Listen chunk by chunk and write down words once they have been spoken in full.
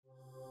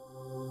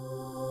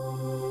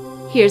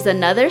Here's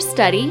another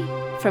study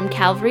from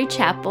Calvary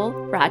Chapel,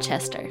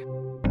 Rochester.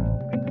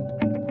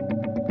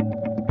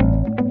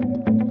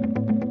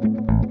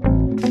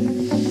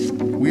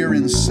 We are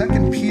in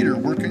 2 Peter,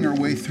 working our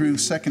way through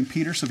 2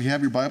 Peter. So if you have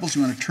your Bibles,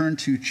 you want to turn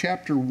to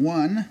chapter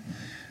 1.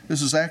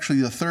 This is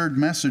actually the third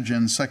message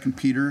in 2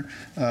 Peter,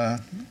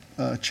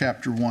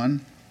 chapter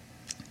 1.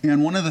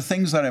 And one of the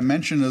things that I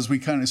mentioned as we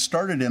kind of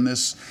started in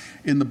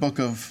the book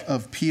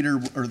of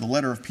Peter, or the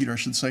letter of Peter, I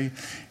should say,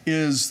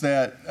 is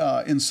that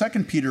in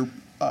 2 Peter,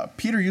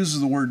 Peter uses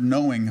the word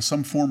knowing,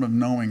 some form of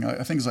knowing.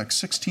 I think it's like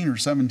 16 or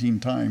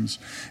 17 times.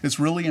 It's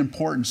really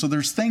important. So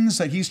there's things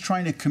that he's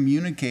trying to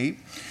communicate.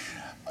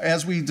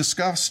 As we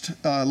discussed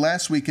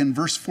last week in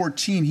verse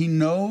 14, he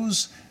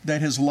knows that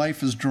his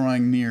life is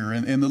drawing near.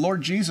 And the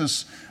Lord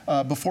Jesus,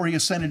 before he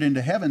ascended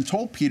into heaven,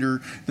 told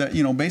Peter that,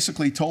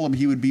 basically told him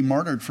he would be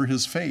martyred for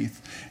his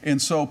faith. And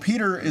so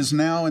Peter is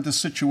now in the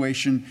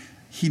situation,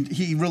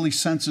 he really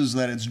senses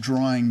that it's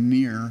drawing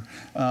near.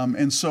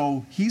 And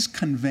so he's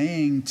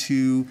conveying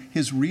to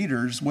his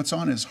readers what's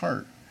on his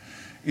heart.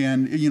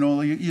 And,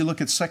 you look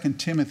at 2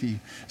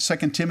 Timothy. 2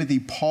 Timothy,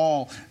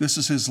 Paul, this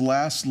is his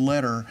last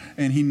letter,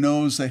 and he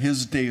knows that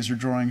his days are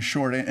drawing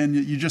short. And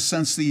you just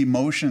sense the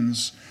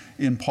emotions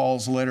in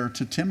Paul's letter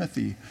to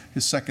Timothy,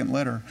 his second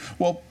letter.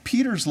 Well,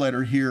 Peter's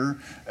letter here,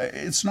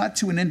 it's not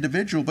to an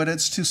individual, but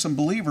it's to some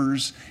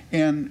believers,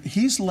 and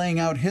he's laying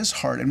out his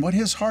heart. And what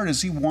his heart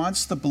is, he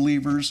wants the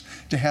believers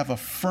to have a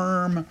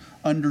firm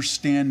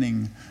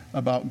understanding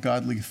about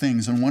godly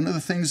things. And one of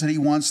the things that he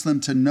wants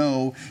them to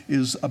know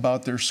is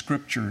about their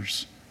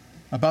scriptures,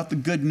 about the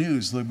good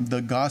news,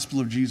 the gospel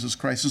of Jesus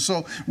Christ. And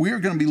so we are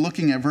going to be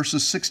looking at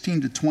verses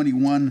 16 to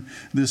 21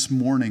 this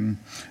morning.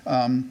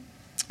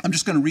 I'm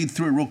just going to read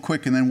through it real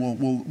quick, and then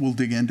we'll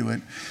dig into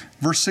it.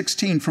 Verse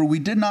 16, "For we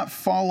did not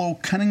follow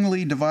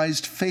cunningly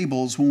devised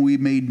fables when we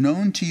made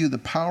known to you the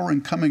power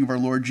and coming of our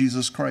Lord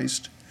Jesus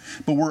Christ,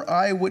 but were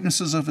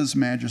eyewitnesses of his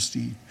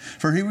majesty.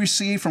 For he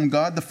received from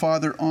God the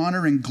Father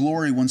honor and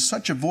glory when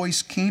such a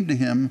voice came to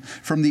him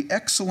from the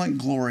excellent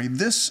glory,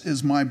 'This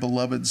is my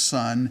beloved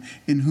Son,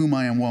 in whom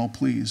I am well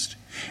pleased.'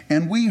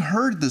 And we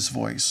heard this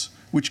voice,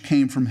 which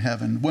came from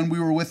heaven, when we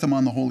were with him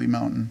on the holy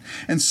mountain.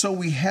 And so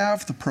we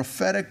have the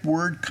prophetic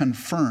word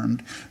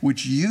confirmed,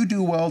 which you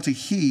do well to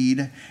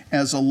heed,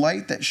 as a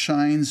light that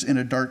shines in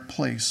a dark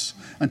place,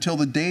 until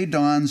the day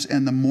dawns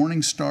and the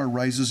morning star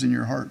rises in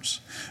your hearts.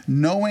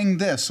 Knowing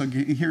this," so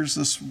here's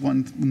this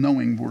one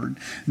knowing word,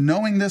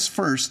 "knowing this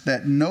first,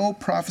 that no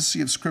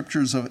prophecy of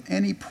Scripture is of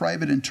any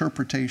private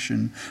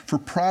interpretation, for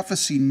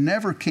prophecy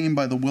never came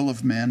by the will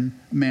of man,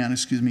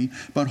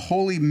 but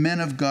holy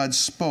men of God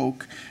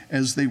spoke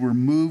as they were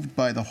moved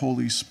by the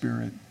Holy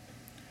Spirit."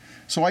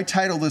 So I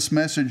title this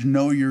message,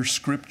 "Know Your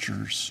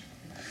Scriptures."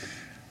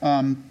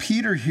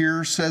 Peter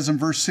here says in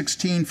verse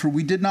 16, "For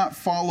we did not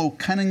follow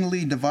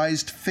cunningly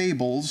devised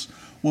fables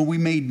when we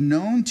made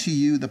known to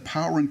you the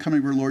power and coming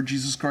of our Lord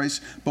Jesus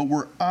Christ, but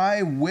were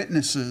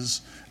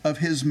eyewitnesses of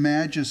his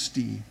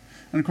majesty."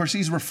 And of course,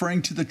 he's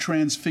referring to the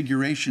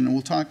transfiguration, and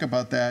we'll talk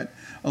about that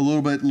a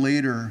little bit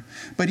later.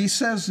 But he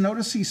says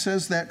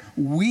that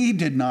we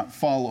did not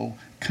follow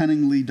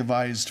cunningly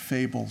devised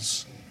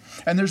fables.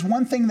 And there's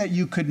one thing that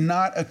you could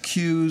not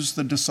accuse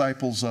the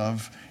disciples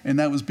of, and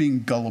that was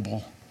being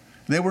gullible.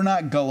 They were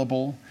not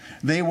gullible.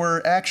 They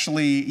were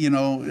actually,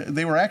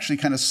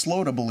 kind of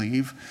slow to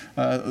believe.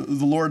 The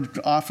Lord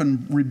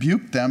often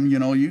rebuked them.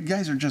 You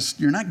guys are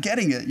you're not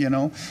getting it,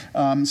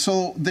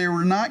 So they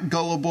were not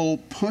gullible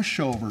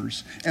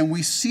pushovers. And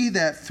we see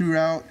that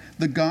throughout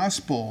the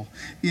gospel.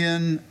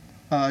 In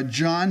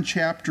John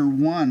chapter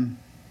 1,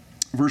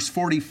 verse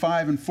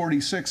 45 and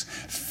 46,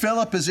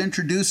 Philip is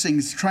introducing,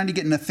 he's trying to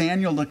get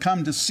Nathanael to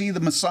come to see the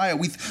Messiah.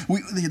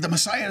 The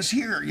Messiah is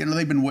here.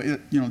 They've been,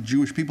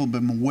 Jewish people have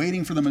been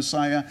waiting for the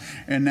Messiah,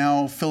 and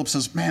now Philip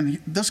says, "Man,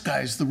 this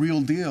guy's the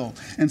real deal."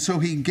 And so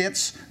he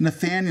gets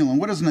Nathanael, and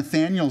what does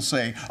Nathanael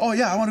say? "Oh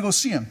yeah, I want to go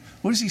see him."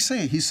 What does he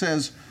say? He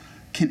says,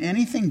 "Can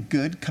anything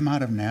good come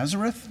out of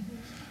Nazareth?"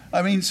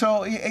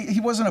 So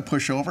he wasn't a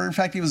pushover. In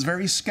fact, he was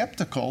very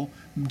skeptical,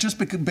 just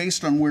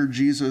based on where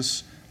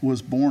Jesus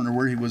was born or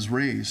where he was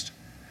raised.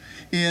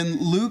 In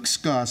Luke's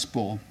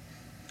gospel,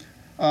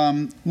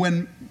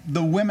 when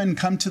the women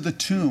come to the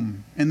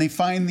tomb and they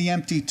find the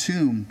empty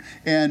tomb,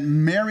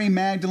 and Mary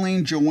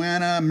Magdalene,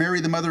 Joanna, Mary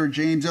the mother of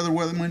James, other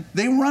women,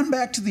 they run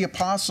back to the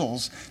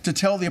apostles to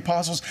tell the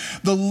apostles,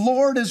 "The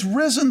Lord is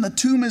risen, the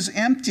tomb is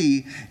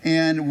empty."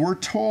 And we're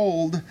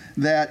told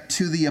that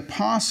to the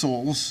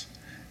apostles,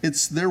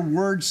 their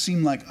words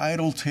seem like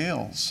idle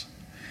tales.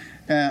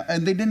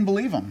 And they didn't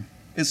believe them.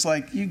 It's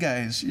like, you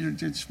guys,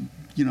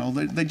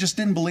 they just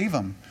didn't believe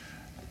him.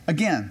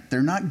 Again,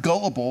 they're not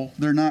gullible.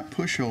 They're not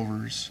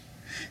pushovers.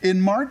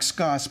 In Mark's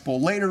gospel,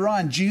 later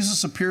on,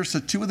 Jesus appears to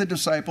two of the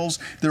disciples.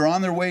 They're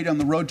on their way down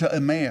the road to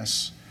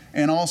Emmaus.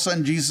 And all of a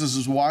sudden, Jesus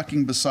is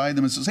walking beside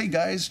them and says, "Hey,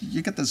 guys,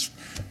 you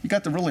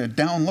got really a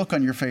down look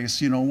on your face.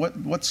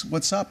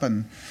 What's up?"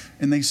 And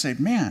they say,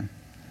 "Man,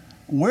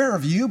 where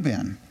have you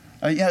been?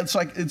 Yeah,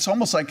 it's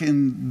almost like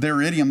in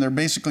their idiom, they're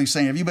basically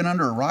saying, have you been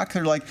under a rock?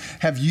 They're like,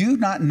 have you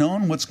not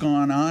known what's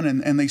going on?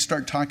 And they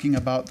start talking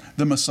about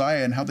the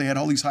Messiah and how they had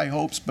all these high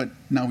hopes, but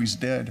now he's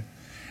dead.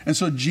 And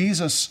so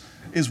Jesus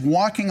is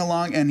walking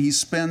along and he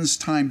spends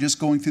time just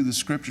going through the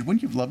scriptures.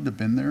 Wouldn't you have loved to have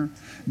been there?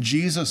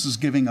 Jesus is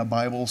giving a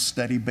Bible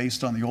study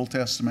based on the Old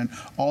Testament,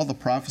 all the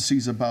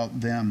prophecies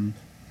about them.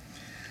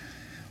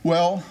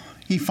 Well,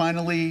 he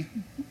finally,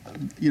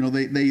 they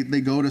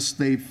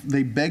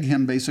beg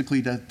him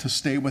basically to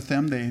stay with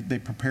them. They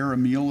prepare a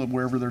meal of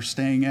wherever they're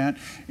staying at.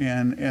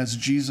 And as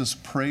Jesus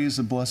prays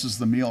and blesses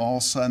the meal, all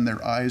of a sudden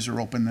their eyes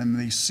are open and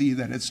they see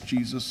that it's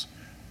Jesus,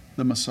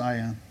 the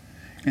Messiah.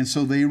 And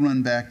so they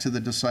run back to the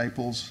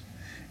disciples.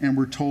 And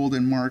we're told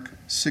in Mark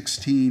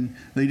 16,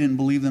 they didn't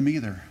believe them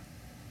either.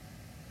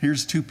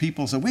 Here's two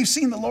people said, we've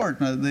seen the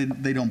Lord. No,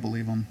 they don't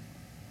believe him.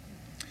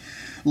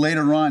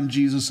 Later on,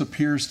 Jesus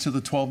appears to the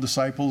 12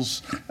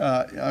 disciples,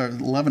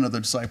 11 of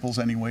the disciples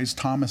anyways.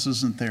 Thomas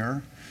isn't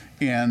there.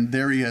 And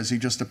there he is. He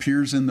just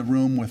appears in the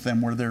room with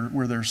them where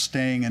they're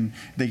staying, and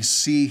they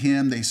see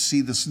him. They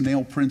see the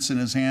nail prints in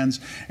his hands.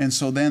 And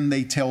so then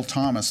they tell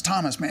Thomas,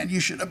 man,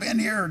 you should have been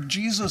here.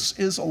 Jesus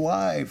is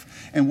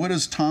alive. And what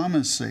does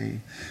Thomas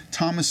say?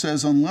 Thomas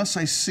says, unless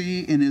I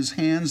see in his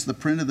hands the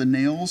print of the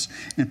nails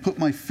and put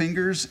my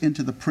fingers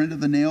into the print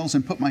of the nails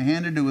and put my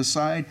hand into his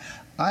side,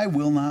 I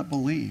will not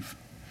believe.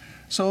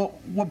 So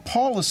what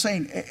Paul is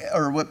saying,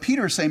 or what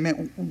Peter is saying,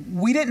 man,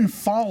 we didn't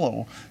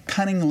follow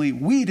cunningly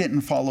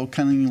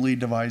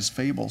devised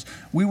fables.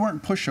 We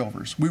weren't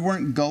pushovers. We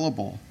weren't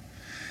gullible.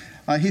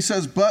 He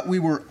says, but we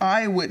were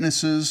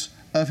eyewitnesses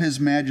of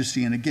his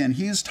majesty. And again,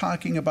 he is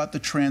talking about the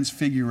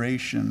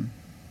transfiguration.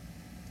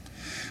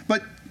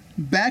 But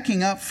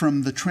backing up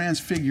from the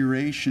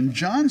transfiguration,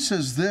 John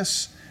says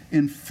this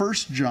in 1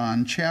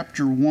 John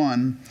chapter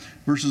 1,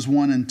 verses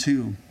 1 and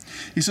 2.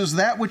 He says,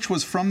 that which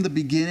was from the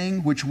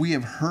beginning, which we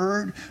have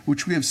heard,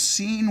 which we have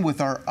seen with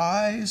our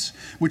eyes,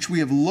 which we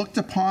have looked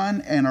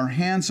upon and our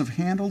hands have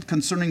handled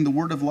concerning the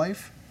word of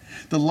life.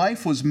 The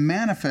life was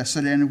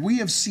manifested, and we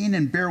have seen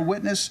and bear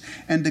witness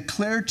and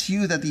declare to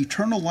you that the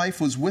eternal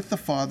life was with the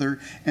Father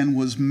and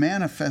was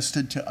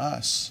manifested to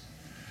us.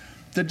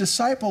 The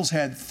disciples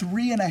had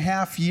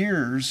 3.5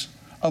 years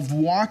of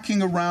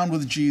walking around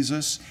with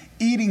Jesus,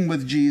 eating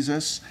with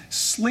Jesus,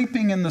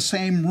 sleeping in the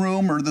same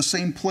room or the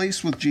same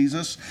place with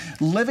Jesus,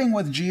 living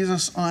with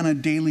Jesus on a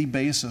daily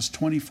basis,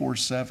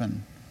 24/7.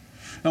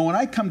 Now, when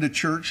I come to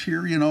church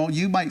here,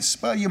 you might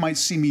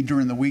see me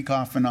during the week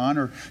off and on,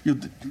 or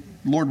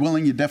Lord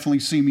willing, you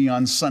definitely see me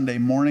on Sunday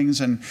mornings,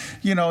 and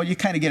you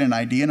kind of get an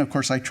idea. And of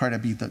course, I try to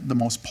be the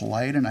most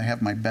polite, and I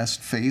have my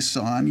best face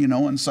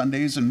on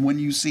Sundays and when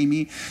you see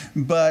me.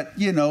 But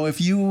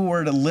if you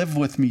were to live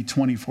with me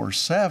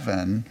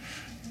 24/7,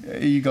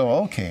 you go,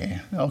 okay.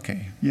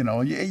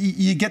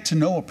 You get to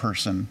know a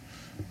person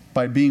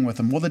by being with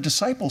them. Well, the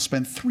disciples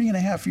spent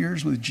 3.5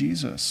 years with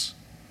Jesus.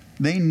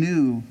 They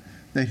knew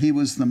that he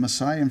was the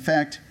Messiah. In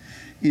fact,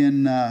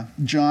 in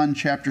John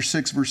chapter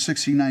 6, verse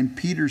 69,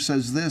 Peter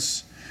says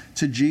this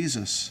to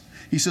Jesus.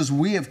 He says,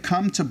 we have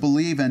come to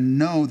believe and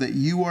know that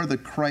you are the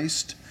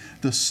Christ,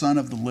 the Son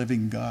of the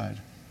living God.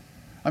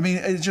 I mean,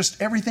 it's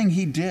just everything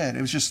he did.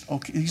 It was just,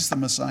 okay, he's the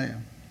Messiah.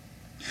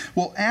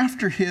 Well,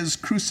 after his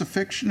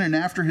crucifixion and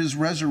after his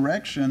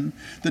resurrection,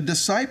 the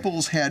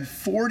disciples had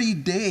 40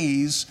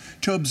 days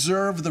to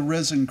observe the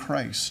risen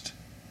Christ.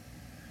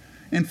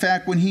 In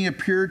fact, when he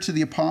appeared to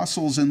the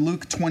apostles in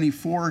Luke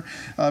 24,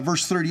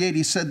 verse 38,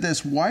 he said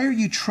this, why are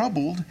you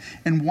troubled,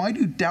 and why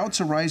do doubts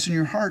arise in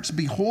your hearts?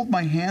 Behold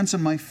my hands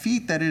and my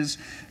feet, that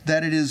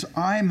it is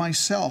I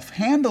myself.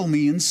 Handle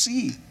me and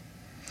see.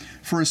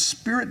 For a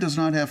spirit does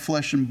not have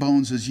flesh and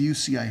bones, as you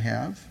see I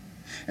have.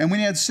 And when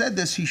he had said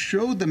this, he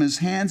showed them his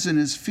hands and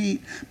his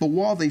feet. But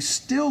while they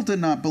still did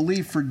not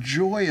believe, for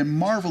joy and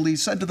marvel, he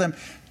said to them,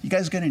 you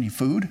guys got any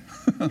food?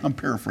 I'm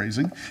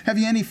paraphrasing. Have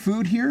you any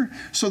food here?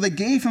 So they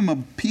gave him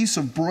a piece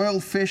of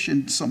broiled fish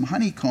and some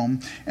honeycomb,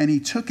 and he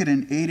took it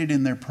and ate it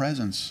in their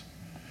presence.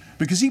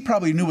 Because he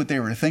probably knew what they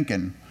were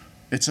thinking.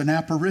 It's an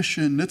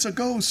apparition. It's a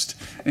ghost.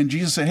 And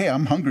Jesus said, hey,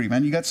 I'm hungry,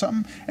 man. You got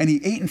something? And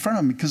he ate in front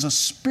of them, because a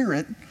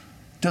spirit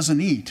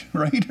doesn't eat,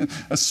 right?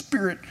 A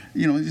spirit,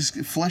 is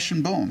flesh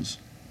and bones.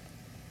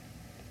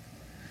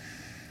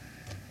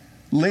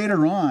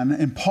 Later on,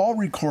 and Paul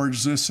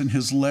records this in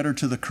his letter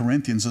to the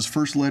Corinthians, his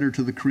first letter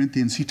to the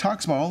Corinthians, he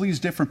talks about all these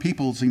different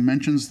people. He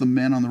mentions the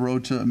men on the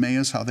road to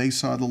Emmaus, how they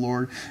saw the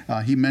Lord.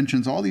 He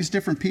mentions all these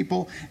different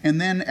people.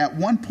 And then at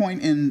one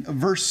point in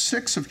verse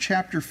 6 of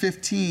chapter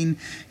 15,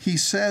 he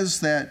says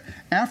that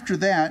after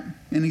that,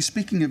 and he's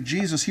speaking of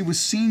Jesus, he was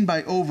seen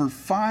by over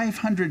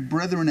 500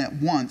 brethren at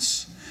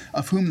once,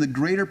 of whom the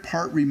greater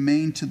part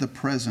remain to the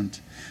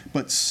present,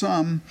 but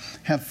some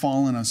have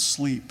fallen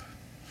asleep.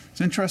 It's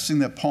interesting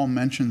that Paul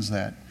mentions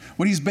that.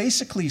 What he's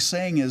basically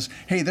saying is,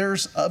 hey,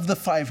 of the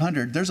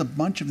 500, there's a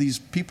bunch of these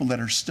people that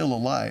are still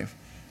alive,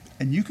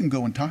 and you can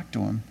go and talk to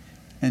them,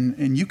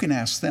 and you can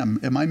ask them,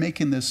 am I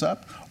making this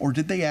up, or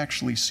did they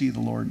actually see the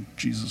Lord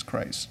Jesus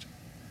Christ?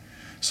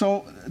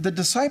 So the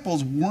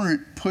disciples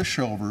weren't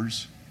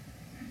pushovers.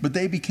 But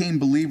they became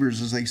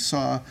believers as they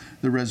saw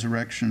the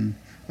resurrection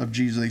of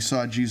Jesus. They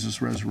saw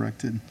Jesus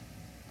resurrected.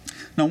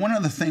 Now, one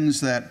of the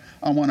things that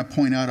I want to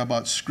point out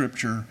about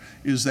Scripture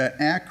is that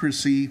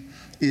accuracy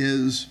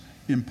is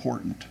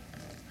important.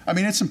 I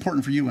mean, it's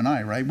important for you and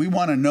I, right? We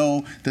want to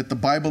know that the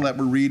Bible that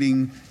we're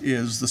reading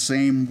is the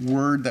same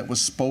word that was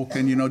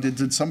spoken. You know,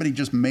 did somebody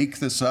just make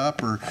this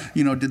up, or,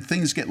 you know, did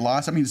things get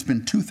lost? I mean, it's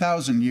been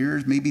 2,000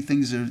 years. Maybe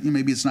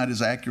maybe it's not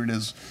as accurate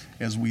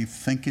as we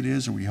think it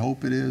is or we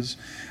hope it is.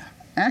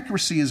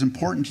 Accuracy is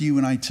important to you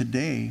and I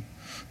today.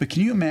 But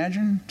can you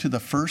imagine to the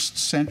first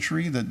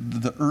century,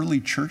 the early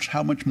church,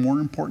 how much more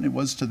important it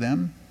was to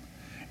them?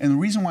 And the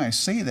reason why I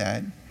say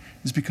that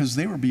is because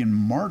they were being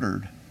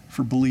martyred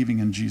for believing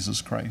in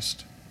Jesus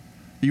Christ.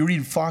 You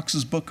read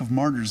Fox's Book of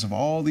Martyrs of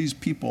all these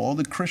people, all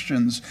the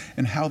Christians,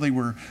 and how they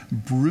were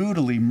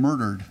brutally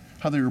murdered,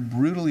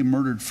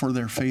 for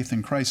their faith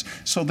in Christ.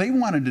 So they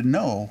wanted to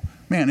know,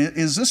 man,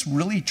 is this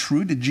really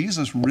true? Did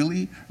Jesus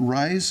really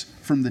rise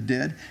from the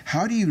dead?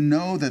 How do you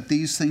know that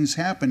these things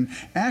happen?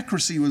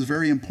 Accuracy was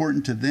very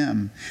important to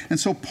them. And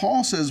so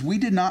Paul says, we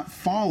did not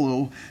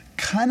follow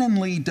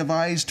cunningly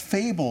devised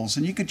fables.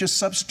 And you could just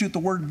substitute the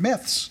word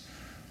myths.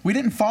 We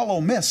didn't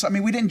follow myths. I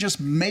mean, we didn't just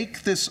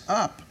make this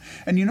up.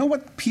 And you know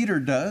what Peter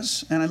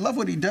does? And I love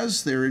what he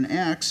does there in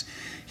Acts.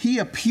 He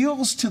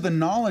appeals to the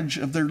knowledge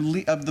of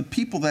the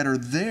people that are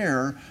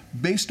there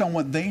based on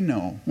what they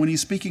know when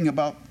he's speaking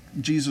about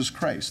Jesus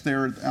Christ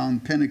there on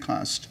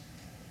Pentecost.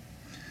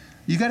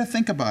 You got to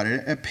think about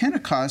it. At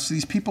Pentecost,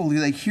 these people,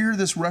 they hear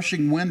this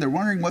rushing wind. They're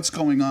wondering what's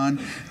going on.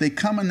 They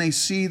come and they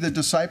see the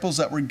disciples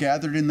that were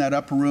gathered in that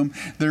upper room.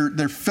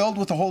 They're filled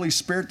with the Holy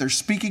Spirit. They're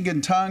speaking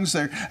in tongues.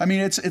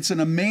 It's an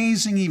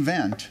amazing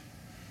event.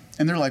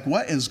 And they're like,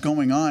 what is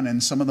going on?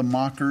 And some of the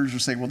mockers will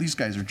say, well, these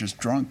guys are just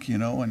drunk, you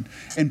know.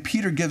 And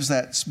Peter gives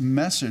that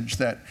message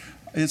that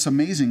it's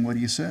amazing what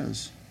he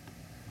says.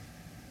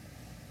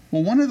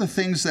 Well, one of the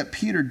things that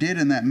Peter did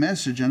in that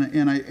message,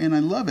 and I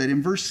love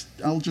it,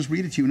 I'll just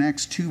read it to you in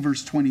Acts 2,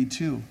 verse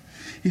 22.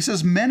 He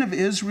says, men of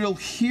Israel,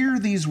 hear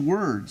these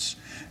words.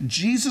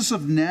 Jesus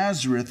of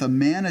Nazareth, a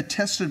man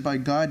attested by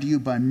God to you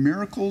by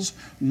miracles,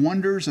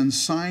 wonders, and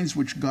signs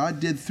which God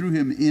did through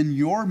him in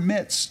your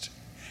midst,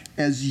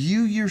 as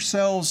you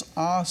yourselves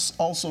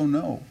also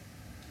know.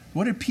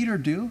 What did Peter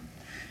do?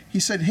 He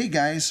said, hey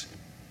guys,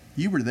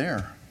 you were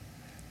there.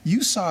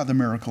 You saw the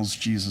miracles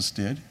Jesus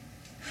did.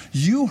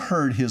 You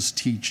heard his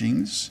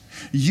teachings.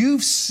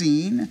 You've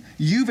seen,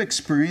 you've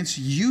experienced,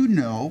 you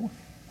know.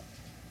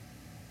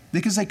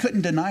 Because they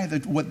couldn't deny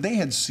what they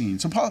had seen.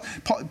 So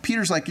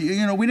Peter's like,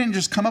 you know, we didn't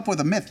just come up with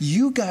a myth.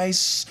 You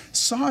guys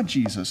saw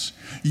Jesus.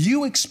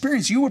 You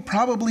experienced. You were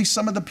probably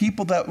some of the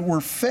people that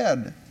were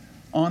fed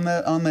on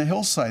the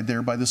hillside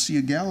there by the Sea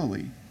of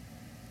Galilee.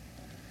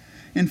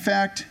 In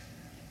fact,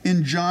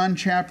 in John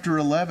chapter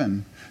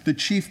 11, the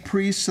chief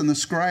priests and the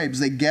scribes,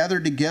 they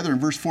gathered together in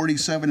verse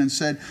 47 and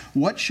said,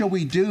 what shall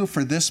we do,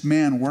 for this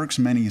man works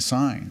many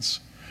signs?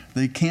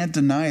 They can't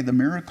deny the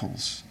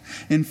miracles.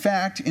 In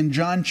fact, in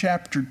John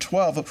chapter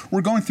 12,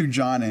 we're going through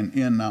John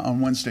on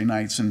Wednesday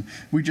nights, and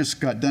we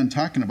just got done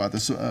talking about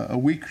this a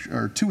week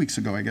or 2 weeks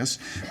ago, I guess.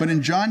 But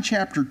in John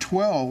chapter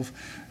 12,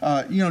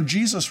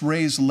 Jesus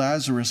raised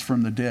Lazarus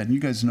from the dead. And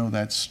you guys know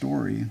that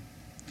story.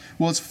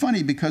 Well, it's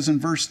funny because in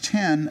verse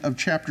 10 of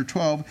chapter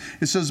 12,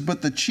 it says,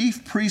 but the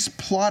chief priests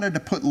plotted to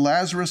put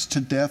Lazarus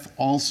to death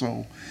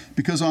also,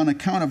 because on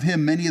account of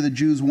him, many of the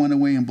Jews went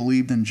away and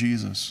believed in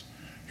Jesus.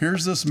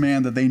 Here's this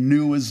man that they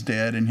knew was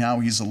dead, and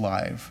now he's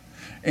alive.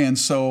 And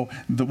so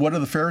what do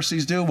the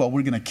Pharisees do? Well,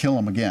 we're going to kill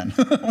him again.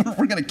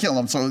 We're going to kill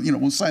him, so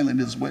we'll silence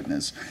his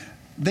witness.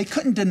 They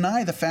couldn't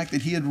deny the fact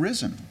that he had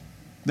risen,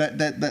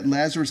 that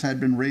Lazarus had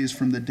been raised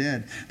from the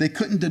dead. They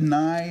couldn't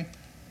deny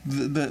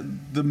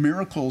the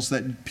miracles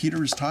that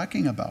Peter is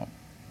talking about.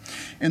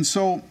 And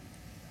so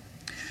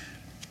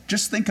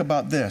just think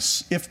about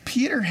this. If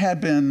Peter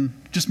had been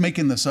just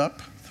making this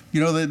up,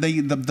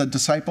 the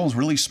disciples,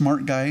 really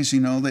smart guys,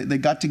 they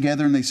got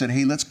together and they said,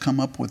 hey, let's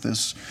come up with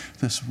this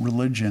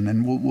religion,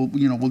 and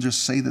we'll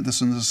just say that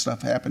this and this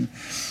stuff happened.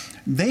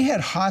 They had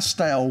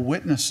hostile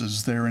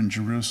witnesses there in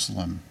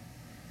Jerusalem.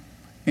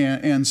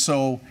 And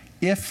so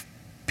if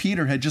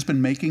Peter had just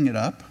been making it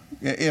up,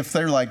 if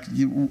they're like,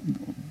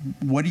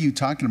 what are you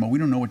talking about? We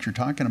don't know what you're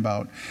talking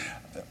about.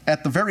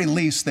 At the very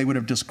least, they would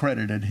have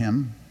discredited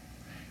him.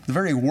 At the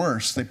very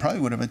worst, they probably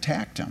would have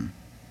attacked him.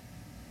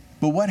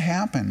 But what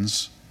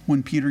happens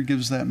when Peter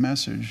gives that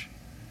message?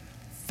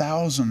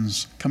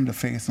 Thousands come to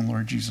faith in the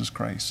Lord Jesus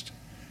Christ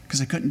because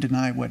they couldn't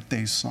deny what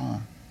they saw.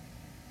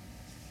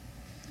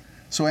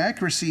 So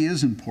accuracy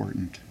is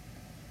important.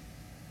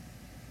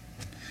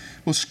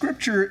 Well,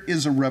 Scripture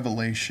is a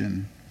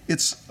revelation.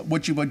 It's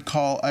what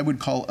I would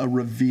call a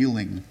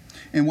revealing.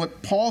 And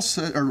what Paul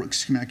said, or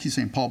excuse me, I keep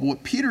saying Paul, but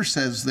what Peter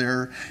says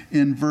there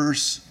in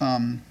verse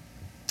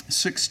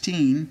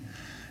 16,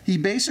 he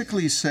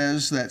basically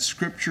says that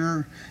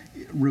Scripture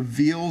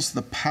reveals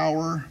the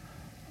power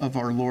of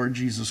our Lord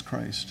Jesus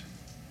Christ.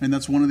 And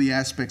that's one of the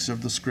aspects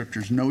of the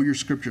scriptures. Know your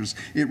scriptures.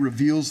 It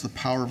reveals the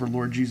power of our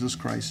Lord Jesus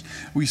Christ.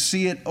 We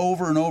see it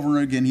over and over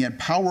again. He had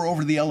power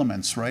over the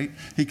elements, right?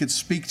 He could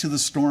speak to the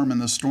storm and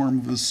the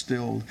storm was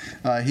stilled.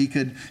 He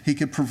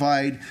could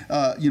provide,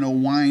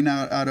 wine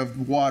out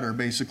of water,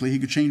 basically. He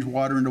could change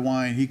water into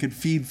wine. He could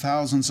feed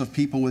thousands of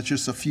people with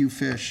just a few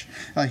fish.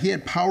 He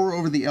had power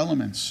over the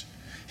elements.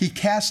 He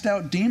cast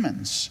out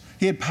demons.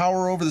 He had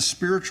power over the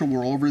spiritual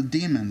world, over the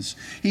demons.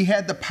 He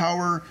had the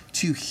power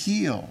to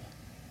heal.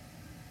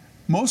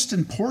 Most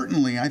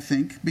importantly, I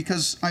think,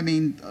 because,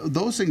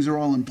 those things are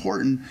all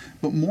important,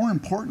 but more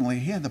importantly,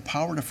 he had the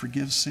power to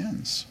forgive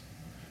sins.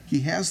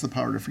 He has the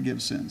power to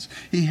forgive sins.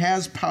 He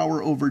has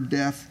power over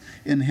death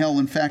and hell.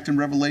 In fact, in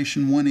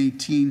Revelation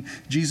 1:18,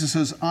 Jesus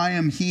says, I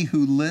am he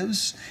who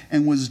lives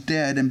and was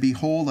dead, and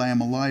behold, I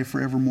am alive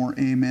forevermore.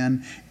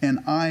 Amen. And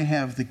I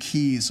have the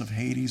keys of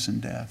Hades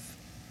and death.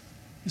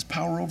 His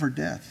power over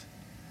death.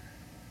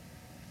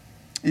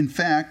 In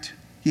fact,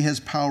 he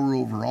has power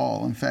over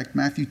all. In fact,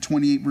 Matthew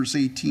 28, verse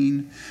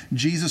 18,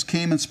 Jesus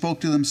came and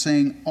spoke to them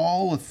saying,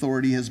 all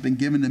authority has been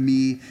given to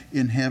me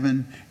in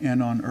heaven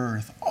and on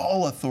earth.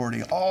 All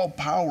authority, all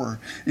power.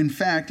 In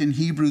fact, in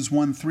Hebrews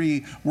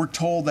 1:3, we're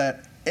told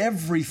that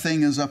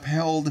everything is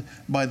upheld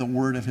by the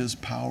word of his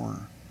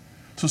power.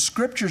 So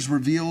Scriptures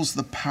reveals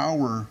the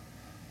power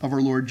of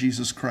our Lord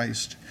Jesus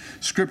Christ.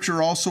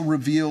 Scripture also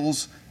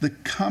reveals the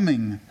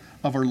coming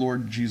of our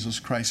Lord Jesus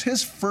Christ.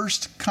 His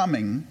first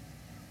coming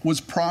was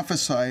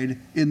prophesied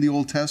in the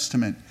Old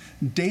Testament.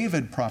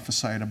 David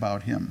prophesied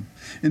about him.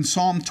 In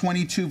Psalm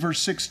 22, verse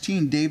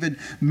 16, David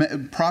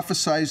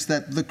prophesies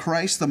that the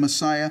Christ, the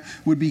Messiah,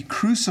 would be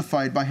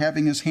crucified by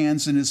having his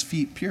hands and his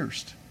feet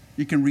pierced.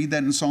 You can read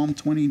that in Psalm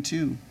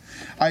 22.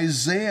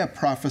 Isaiah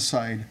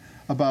prophesied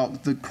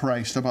about the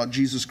Christ, about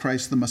Jesus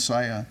Christ, the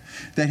Messiah,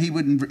 that he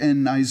would,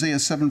 in Isaiah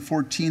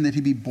 7:14, that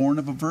he'd be born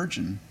of a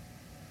virgin.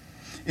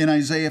 In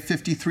Isaiah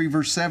 53,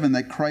 verse 7,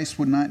 that Christ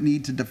would not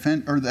need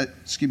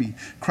to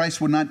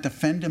Christ would not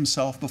defend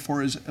himself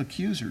before his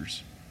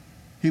accusers.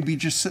 He'd be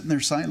just sitting there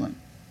silent.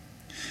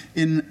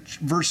 In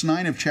verse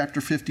 9 of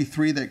chapter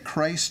 53, that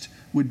Christ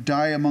would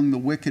die among the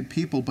wicked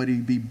people, but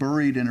he'd be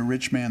buried in a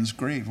rich man's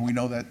grave. We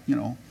know that,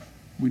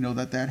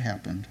 that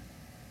happened.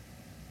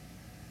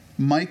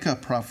 Micah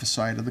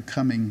prophesied of the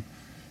coming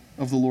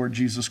of the Lord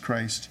Jesus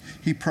Christ.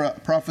 He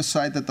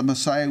prophesied that the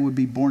Messiah would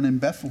be born in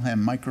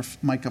Bethlehem, Micah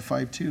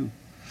 5:2.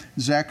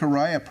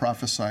 Zechariah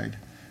prophesied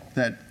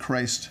that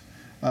Christ,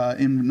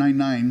 in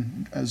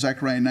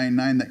Zechariah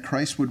 9:9, that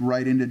Christ would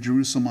ride into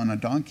Jerusalem on a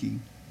donkey.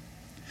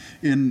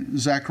 In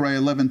Zechariah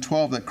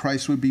 11:12, that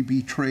Christ would be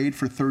betrayed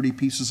for 30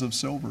 pieces of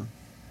silver.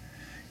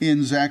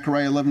 In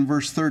Zechariah 11,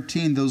 verse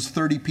 13, those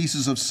 30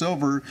 pieces of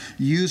silver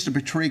used to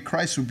betray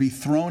Christ would be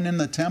thrown in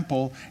the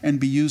temple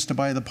and be used to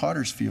buy the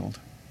potter's field.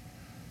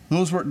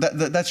 Those were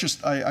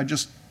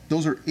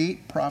those are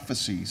 8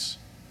 prophecies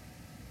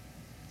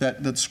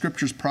that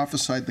Scriptures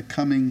prophesied the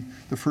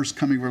first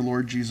coming of our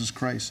Lord Jesus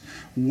Christ.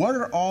 What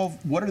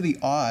are the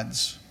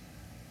odds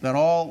that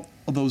all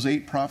of those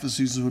 8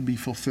 prophecies would be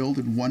fulfilled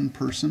in one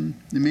person?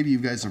 And maybe you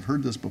guys have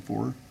heard this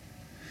before.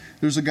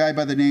 There's a guy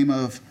by the name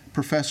of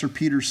Professor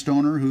Peter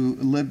Stoner who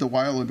lived a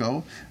while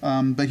ago,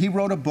 but he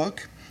wrote a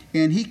book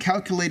and he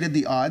calculated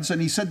the odds,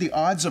 and he said the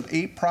odds of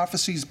 8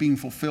 prophecies being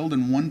fulfilled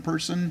in one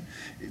person,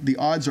 the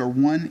odds are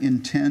 1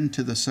 in 10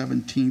 to the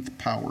 17th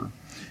power.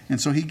 And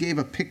so he gave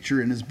a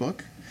picture in his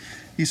book.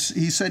 He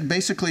said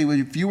basically,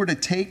 if you were to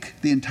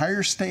take the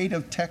entire state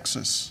of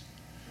Texas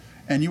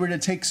and you were to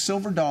take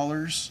silver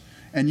dollars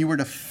and you were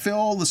to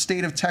fill the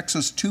state of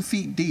Texas 2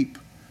 feet deep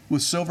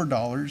with silver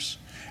dollars,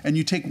 and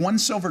you take one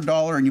silver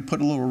dollar and you put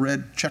a little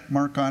red check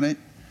mark on it,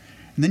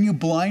 and then you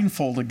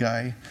blindfold a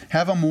guy,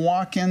 have him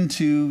walk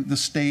into the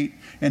state,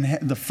 and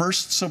the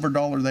first silver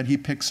dollar that he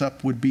picks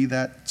up would be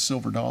that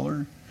silver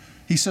dollar.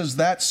 He says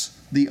that's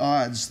the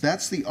odds.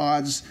 That's the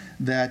odds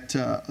that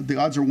the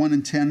odds are 1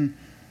 in 10.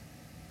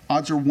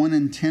 Odds are 1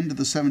 in 10 to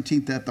the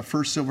 17th that the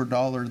first silver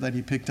dollar that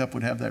he picked up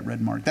would have that red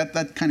mark.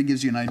 That kind of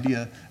gives you an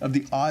idea of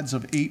the odds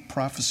of 8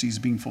 prophecies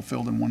being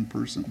fulfilled in one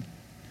person.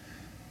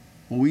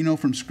 Well, we know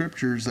from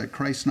Scriptures that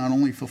Christ not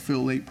only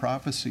fulfilled 8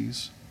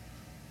 prophecies,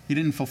 he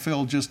didn't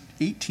fulfill just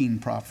 18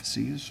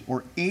 prophecies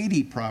or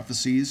 80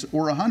 prophecies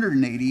or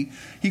 180.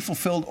 He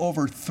fulfilled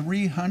over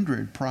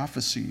 300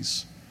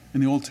 prophecies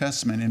in the Old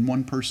Testament in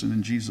one person,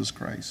 in Jesus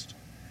Christ.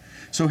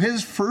 So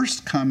his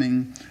first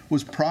coming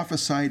was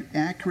prophesied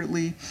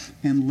accurately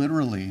and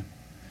literally.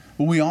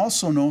 Well, we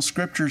also know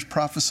Scriptures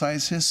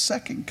prophesies his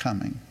second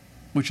coming,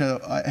 which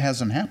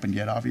hasn't happened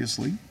yet,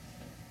 obviously.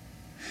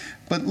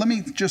 But let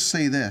me just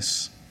say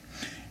this.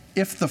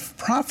 If the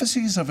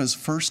prophecies of his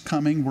first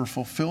coming were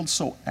fulfilled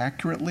so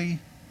accurately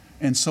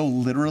and so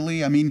literally,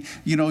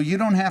 you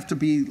don't have to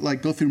be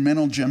go through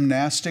mental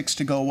gymnastics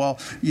to go,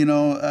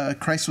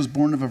 Christ was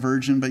born of a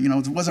virgin, but,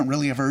 it wasn't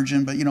really a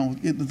virgin, but,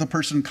 the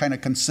person kind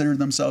of considered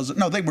themselves.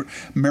 No,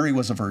 Mary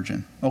was a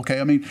virgin, okay?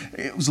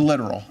 It was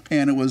literal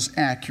and it was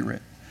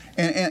accurate.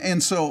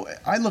 And so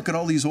I look at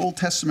all these Old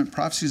Testament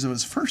prophecies of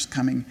his first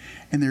coming,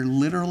 and they're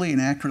literally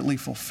and accurately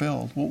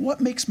fulfilled. Well, what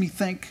makes me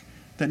think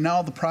that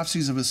now the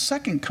prophecies of his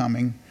second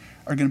coming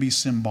are going to be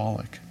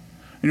symbolic.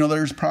 You know,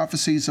 there's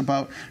prophecies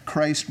about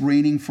Christ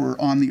reigning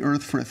on the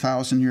earth for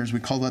 1,000 years.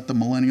 We call that the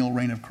millennial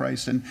reign of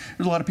Christ. And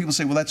there's a lot of people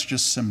say, well, that's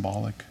just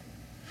symbolic.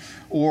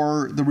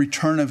 Or the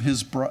return of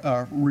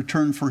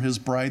return for his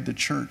bride, the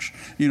church.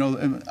 You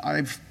know,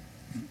 I've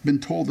been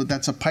told that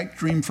that's a pipe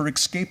dream for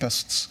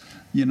escapists.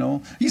 You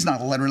know, he's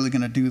not literally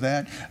going to do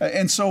that.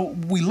 And so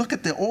we look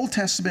at the Old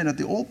Testament,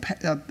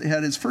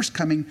 at his first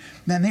coming,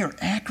 man, they are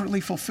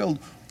accurately fulfilled.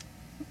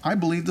 I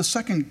believe his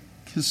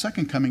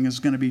second coming is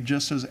going to be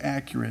just as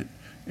accurate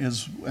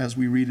as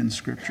we read in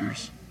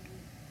Scriptures.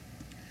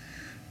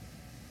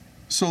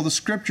 So the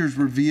Scriptures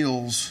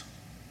reveals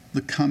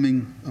the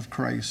coming of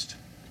Christ.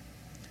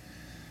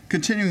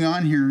 Continuing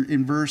on here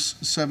in verse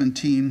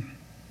 17,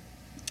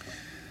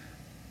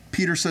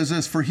 Peter says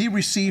this, "For he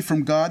received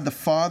from God the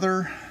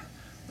Father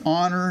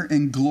honor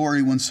and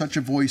glory when such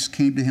a voice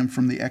came to him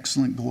from the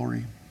excellent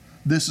glory.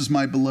 This is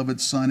my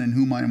beloved Son in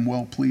whom I am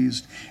well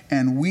pleased.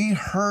 And we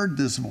heard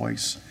this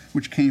voice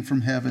which came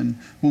from heaven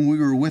when we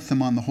were with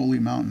him on the holy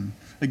mountain."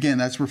 Again,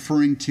 that's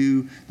referring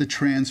to the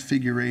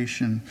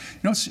transfiguration. You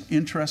know what's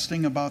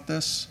interesting about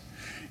this?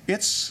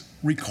 It's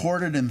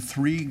recorded in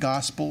 3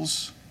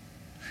 Gospels.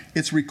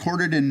 It's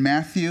recorded in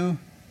Matthew,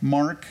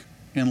 Mark,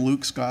 and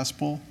Luke's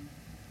Gospel.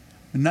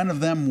 None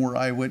of them were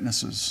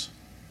eyewitnesses.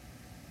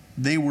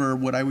 They were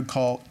what I would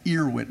call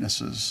ear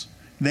witnesses.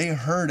 They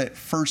heard it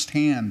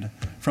firsthand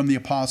from the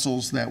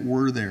apostles that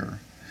were there.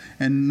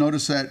 And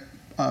notice that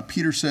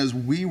Peter says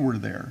we were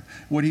there.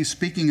 What he's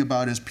speaking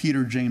about is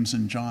Peter, James,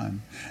 and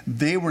John.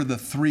 They were the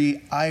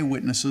 3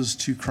 eyewitnesses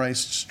to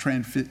Christ's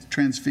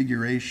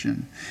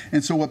transfiguration.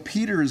 And so what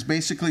Peter is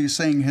basically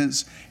saying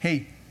is,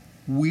 hey,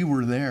 we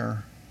were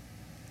there.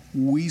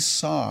 We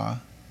saw.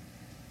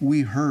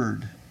 We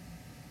heard.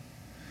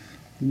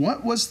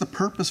 What was the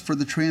purpose for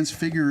the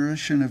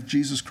transfiguration of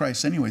Jesus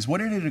Christ anyways? What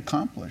did it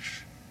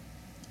accomplish?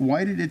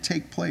 Why did it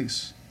take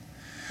place?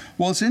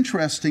 Well, it's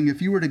interesting.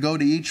 If you were to go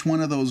to each one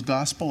of those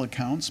gospel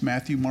accounts,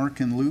 Matthew, Mark,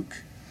 and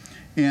Luke,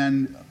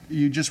 and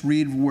you just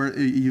read where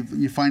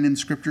you find in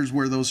Scriptures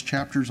where those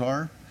chapters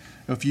are,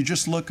 if you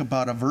just look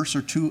about a verse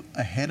or 2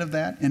 ahead of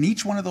that, in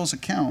each one of those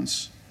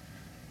accounts,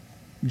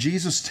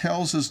 Jesus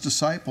tells his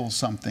disciples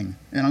something.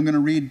 And I'm going to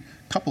read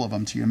a couple of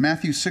them to you.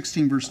 Matthew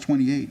 16, verse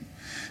 28.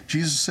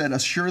 Jesus said,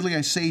 "Assuredly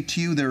I say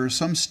to you, there are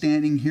some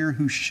standing here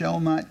who shall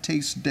not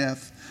taste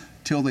death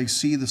till they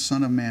see the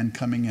Son of Man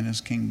coming in his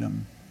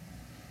kingdom."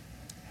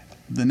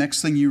 The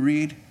next thing you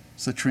read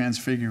is the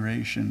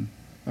transfiguration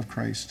of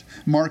Christ.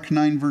 Mark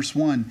 9, verse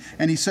 1.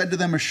 "And he said to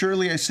them,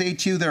 Assuredly I say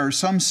to you, there are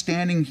some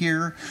standing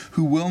here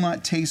who will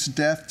not taste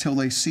death till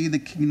they see the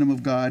kingdom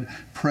of God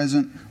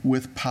present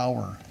with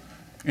power."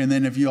 And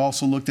then if you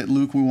also looked at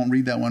Luke, we won't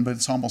read that one, but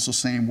it's almost the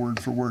same word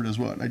for word as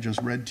what I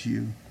just read to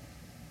you.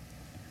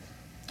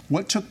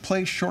 What took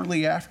place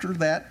shortly after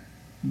that,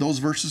 those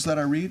verses that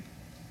I read?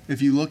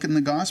 If you look in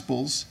the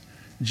Gospels,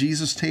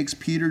 Jesus takes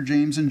Peter,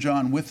 James, and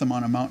John with him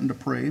on a mountain to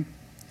pray.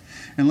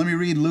 And let me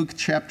read Luke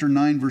chapter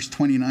 9, verse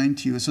 29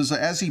 to you. It says,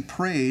 "As he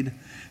prayed,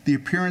 the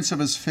appearance of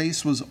his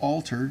face was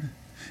altered,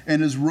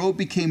 and his robe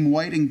became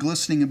white and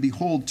glistening, and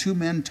behold, 2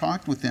 men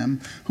talked with him,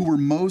 who were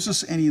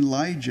Moses and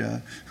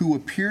Elijah, who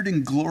appeared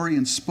in glory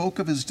and spoke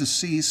of his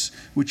decease,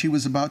 which he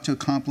was about to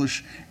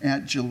accomplish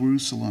at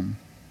Jerusalem."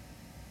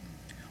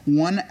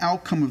 One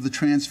outcome of the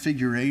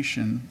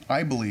transfiguration,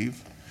 I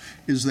believe,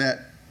 is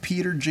that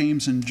Peter,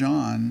 James, and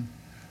John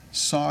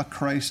saw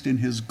Christ in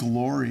his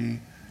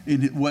glory,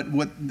 in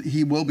what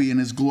he will be in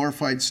his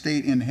glorified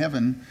state in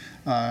heaven,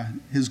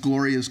 his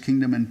glory, his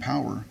kingdom, and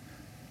power.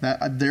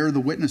 That they're the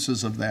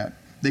witnesses of that.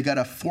 They got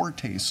a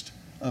foretaste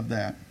of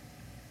that.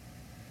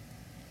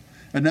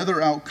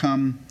 Another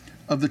outcome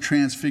of the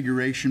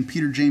transfiguration,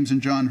 Peter, James,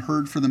 and John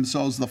heard for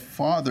themselves the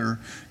Father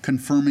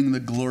confirming the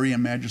glory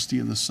and majesty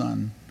of the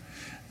Son.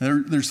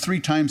 There's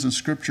 3 times in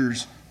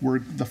Scriptures where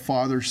the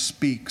Father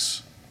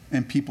speaks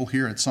and people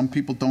hear it. Some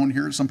people don't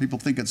hear it. Some people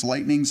think it's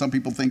lightning. Some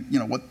people think,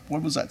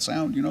 what was that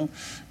sound,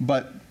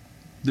 But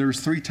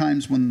there's 3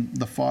 times when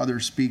the Father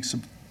speaks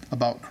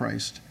about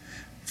Christ.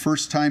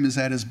 First time is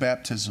at his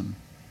baptism.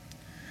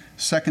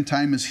 Second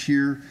time is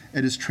here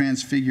at his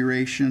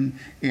transfiguration.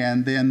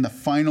 And then the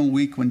final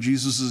week when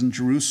Jesus is in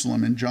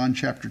Jerusalem in John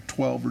chapter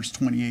 12, verse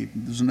 28.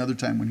 There's another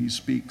time when he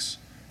speaks.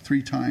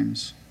 3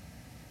 times.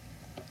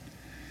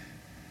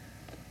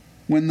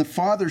 When the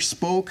Father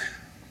spoke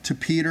to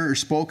Peter, or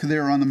spoke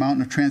there on the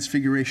mountain of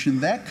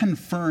transfiguration, that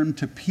confirmed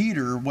to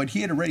Peter what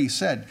he had already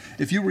said.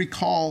 If you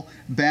recall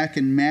back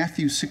in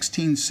Matthew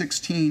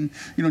 16:16,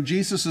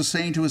 Jesus is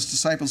saying to his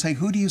disciples, "Hey,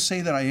 who do you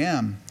say that I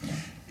am?"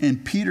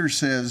 And Peter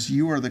says,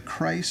 "You are the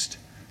Christ,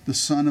 the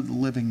Son of the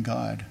living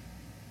God."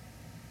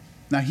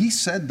 Now he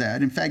said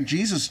that. In fact,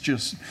 Jesus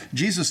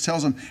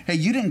tells him, "Hey,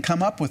 you didn't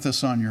come up with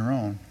this on your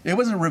own. It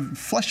wasn't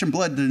flesh and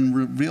blood didn't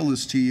reveal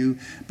this to you,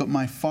 but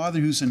my Father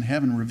who's in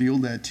heaven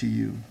revealed that to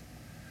you."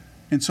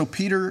 And so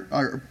Peter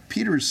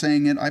is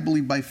saying it, I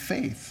believe, by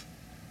faith.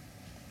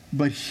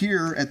 But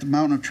here at the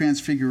Mountain of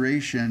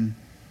Transfiguration,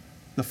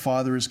 the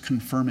Father is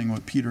confirming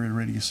what Peter had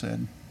already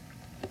said.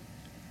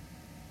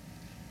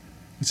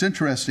 It's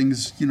interesting,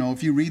 is,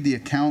 if you read the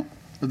account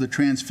of the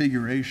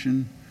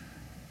Transfiguration,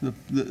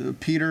 the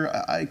Peter,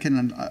 I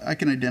can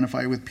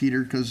identify with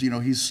Peter because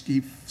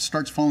he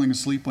starts falling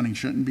asleep when he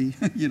shouldn't be.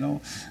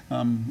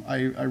 I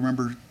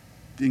remember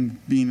being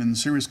in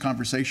serious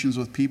conversations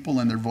with people,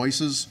 and their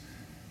voices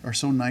are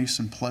so nice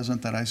and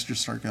pleasant that I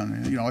just start going,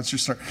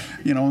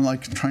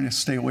 like trying to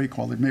stay awake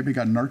while they maybe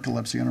got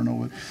narcolepsy. I don't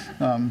know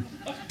what.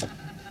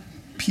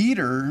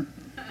 Peter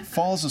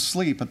falls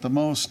asleep at the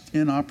most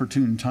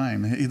inopportune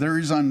time. There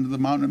he's on the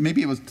mountain.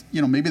 Maybe it was,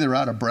 maybe they're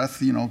out of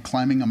breath,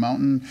 climbing a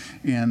mountain,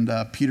 and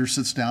Peter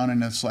sits down,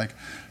 and it's like,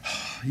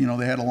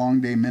 they had a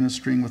long day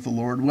ministering with the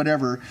Lord,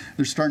 whatever.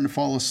 They're starting to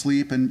fall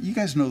asleep, and you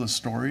guys know the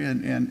story.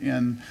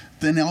 And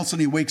then all of a sudden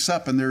he wakes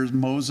up, and there's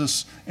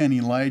Moses and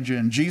Elijah,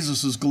 and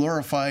Jesus is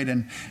glorified,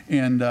 and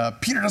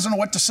Peter doesn't know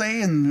what to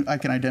say, and I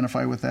can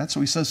identify with that.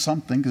 So he says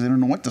something because they don't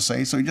know what to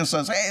say. So he just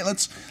says, "Hey,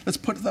 let's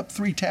put up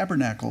 3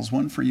 tabernacles,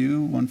 one for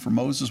you, one for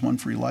Moses, one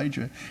for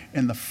Elijah."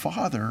 And the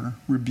Father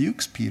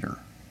rebukes Peter,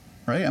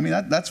 right? I mean,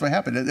 that's what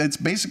happened. It's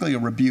basically a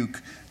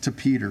rebuke to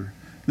Peter.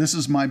 This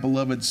is my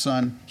beloved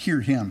son,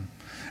 hear him.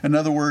 In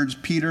other words,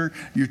 Peter,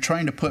 you're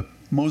trying to put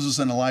Moses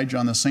and Elijah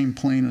on the same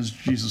plane as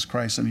Jesus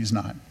Christ, and he's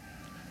not.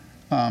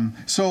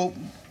 So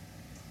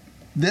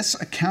this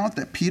account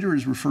that Peter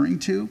is referring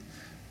to,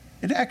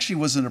 it actually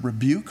wasn't a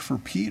rebuke for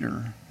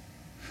Peter.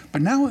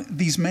 But now,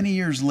 these many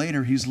years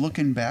later, he's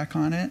looking back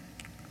on it,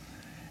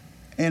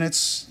 and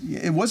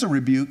it was a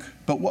rebuke,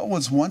 but what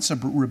was once a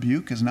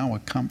rebuke is now a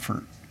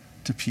comfort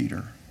to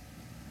Peter.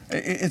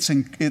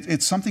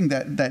 It's something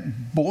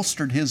that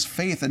bolstered his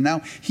faith, and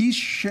now he's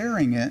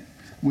sharing it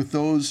with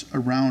those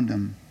around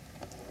him.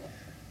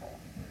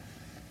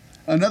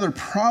 Another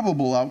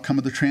probable outcome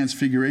of the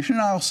Transfiguration,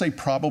 and I'll say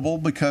probable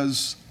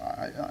because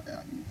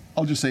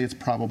I'll just say it's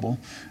probable,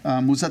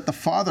 was that the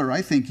Father,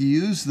 I think,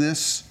 used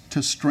this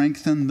to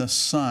strengthen the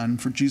Son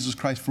for Jesus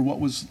Christ for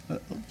what was,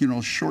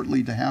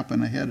 shortly to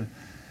happen ahead.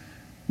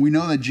 We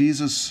know that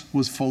Jesus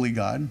was fully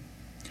God.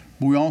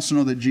 But we also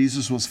know that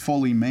Jesus was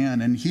fully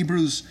man. And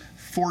Hebrews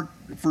 4,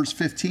 verse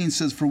 15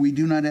 says, "For we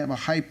do not have a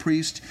high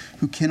priest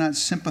who cannot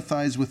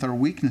sympathize with our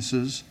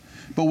weaknesses,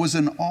 but was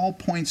in all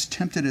points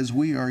tempted as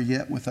we are,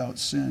 yet without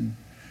sin."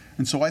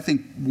 And so I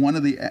think one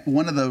of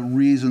the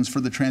reasons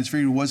for the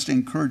Transfiguration was to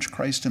encourage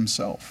Christ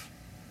himself,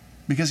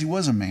 because he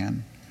was a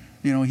man.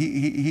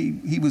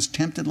 He was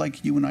tempted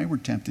like you and I were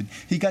tempted.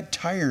 He got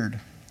tired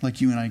like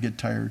you and I get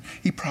tired.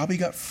 He probably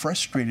got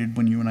frustrated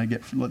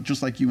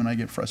just like you and I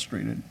get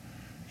frustrated.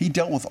 He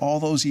dealt with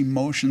all those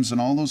emotions and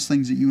all those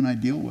things that you and I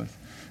deal with.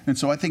 And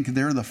so I think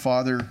there the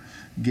Father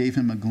gave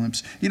him a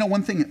glimpse.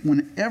 One thing,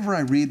 whenever I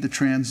read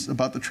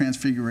about the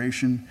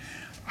Transfiguration,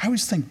 I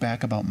always think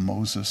back about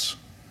Moses.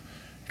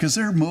 Because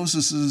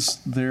Moses is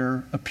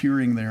there,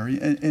 appearing there.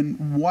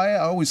 And why I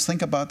always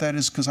think about that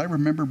is because I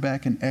remember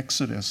back in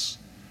Exodus.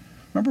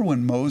 Remember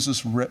when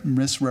Moses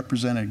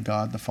misrepresented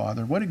God the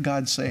Father? What did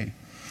God say?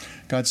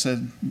 God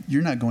said,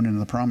 "You're not going into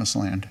the promised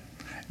land.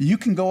 You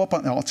can go up,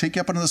 I'll take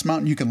you up onto this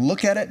mountain. You can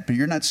look at it, but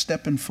you're not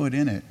stepping foot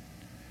in it."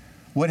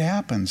 What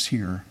happens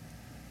here?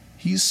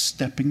 He's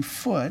stepping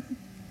foot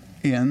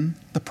in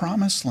the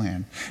promised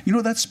land.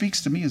 That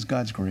speaks to me as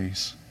God's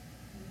grace.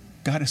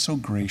 God is so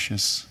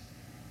gracious.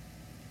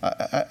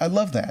 I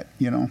love that,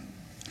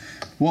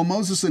 Well,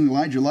 Moses and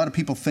Elijah, a lot of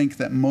people think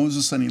that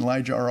Moses and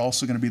Elijah are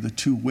also going to be the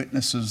 2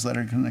 witnesses that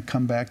are going to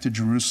come back to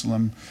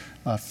Jerusalem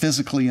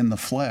physically in the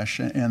flesh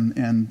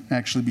and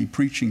actually be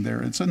preaching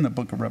there. It's in the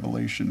book of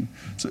Revelation.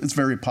 So it's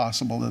very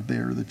possible that they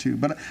are the 2.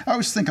 But I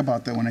always think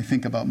about that when I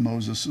think about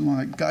Moses. I'm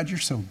like, God, you're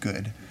so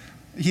good.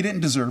 He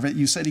didn't deserve it.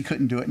 You said he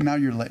couldn't do it. And now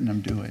you're letting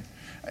him do it.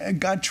 And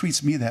God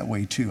treats me that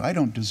way too. I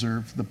don't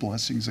deserve the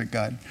blessings that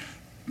God,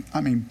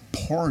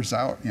 pours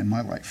out in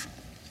my life.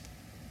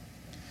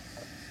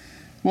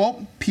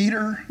 Well,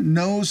 Peter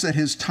knows that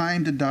his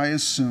time to die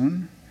is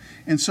soon,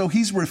 and so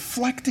he's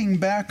reflecting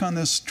back on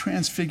this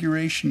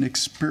Transfiguration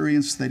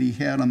experience that he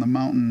had on the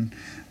mountain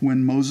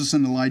when Moses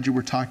and Elijah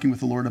were talking with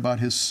the Lord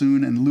about his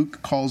soon, and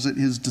Luke calls it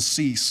his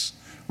decease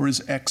or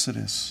his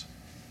exodus.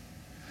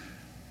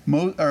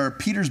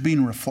 Peter's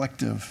being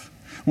reflective.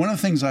 One of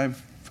the things I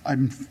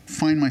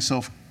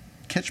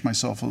catch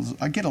myself is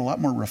I get a lot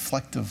more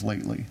reflective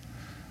lately.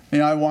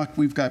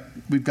 We've got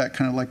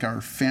kind of like our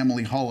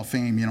family hall of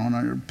fame, and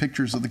our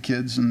pictures of the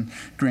kids and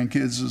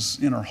grandkids is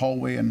in our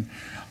hallway. And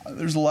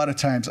there's a lot of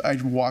times I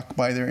walk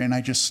by there and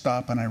I just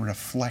stop and I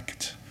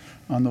reflect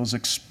on those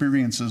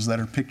experiences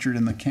that are pictured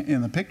in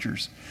the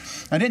pictures.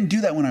 I didn't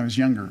do that when I was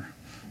younger,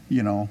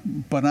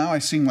 but now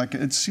it seems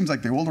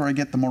like the older I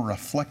get, the more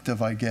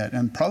reflective I get.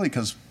 And probably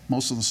because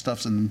most of the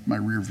stuff's in my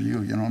rear view,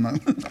 I'm not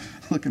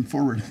looking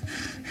forward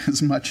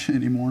as much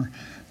anymore.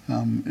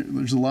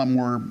 There's a lot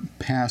more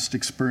past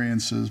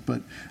experiences,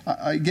 but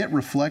I get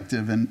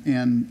reflective,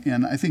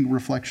 and I think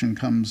reflection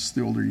comes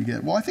the older you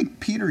get. Well, I think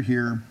Peter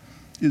here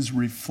is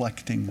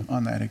reflecting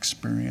on that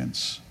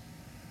experience.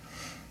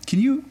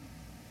 Can you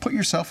put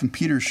yourself in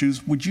Peter's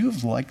shoes? Would you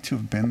have liked to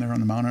have been there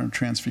on the Mount of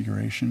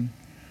Transfiguration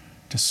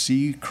to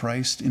see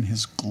Christ in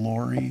his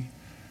glory,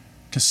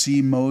 to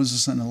see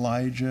Moses and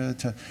Elijah,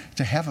 to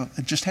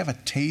just have a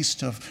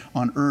taste of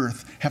on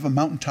earth, have a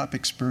mountaintop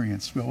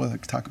experience. We'll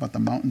talk about the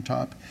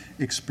mountaintop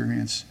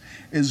experience.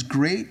 As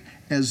great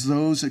as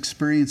those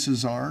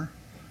experiences are,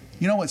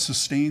 you know what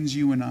sustains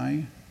you and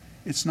I?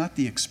 It's not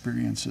the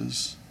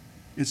experiences,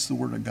 it's the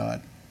Word of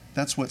God.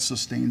 That's what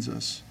sustains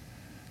us,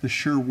 the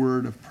sure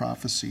word of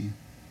prophecy.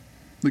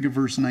 Look at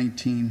verse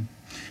 19.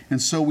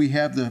 And so we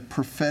have the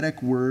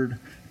prophetic word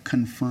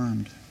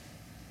confirmed.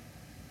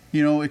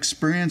 You know,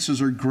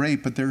 experiences are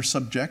great, but they're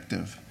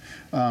subjective.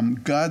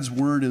 God's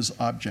word is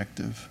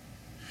objective.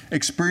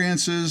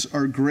 Experiences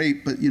are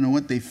great, but you know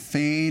what? They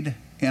fade.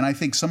 And I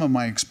think some of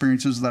my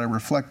experiences that I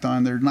reflect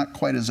on, they're not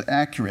quite as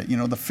accurate. You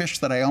know, the fish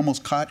that I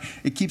almost caught,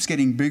 it keeps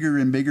getting bigger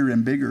and bigger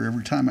and bigger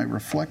every time I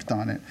reflect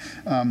on it.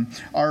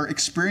 Our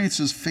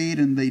experiences fade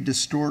and they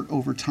distort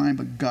over time,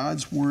 but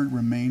God's word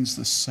remains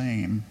the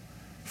same,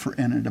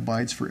 and it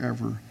abides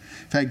forever.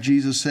 In fact,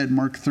 Jesus said,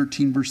 Mark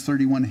 13, verse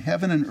 31,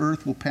 heaven and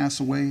earth will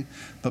pass away,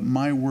 but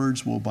my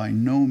words will by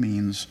no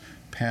means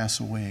pass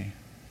away.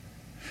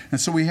 And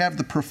so we have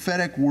the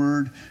prophetic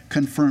word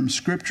confirmed.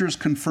 Scripture is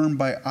confirmed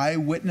by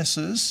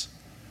eyewitnesses,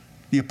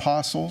 the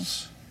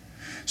apostles.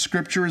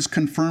 Scripture is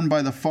confirmed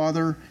by the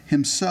Father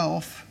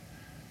himself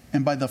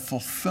and by the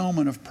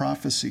fulfillment of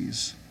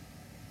prophecies.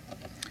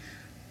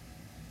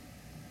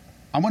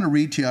 I want to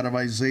read to you out of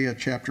Isaiah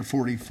chapter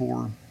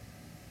 44.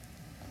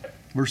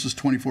 Verses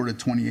 24 to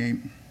 28.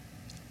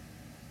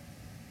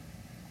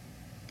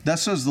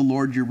 Thus says the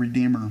Lord your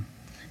Redeemer,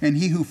 and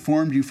he who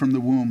formed you from the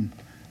womb.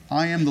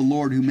 I am the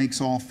Lord who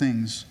makes all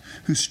things,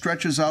 who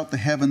stretches out the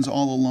heavens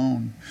all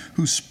alone,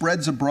 who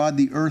spreads abroad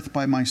the earth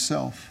by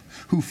myself,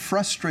 who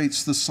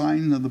frustrates the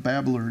sign of the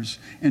babblers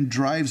and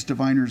drives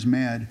diviners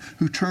mad,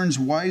 who turns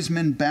wise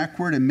men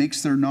backward and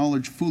makes their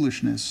knowledge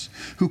foolishness,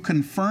 who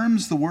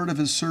confirms the word of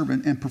his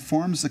servant and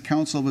performs the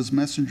counsel of his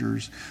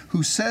messengers,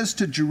 who says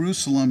to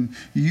Jerusalem,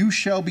 you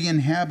shall be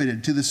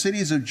inhabited, to the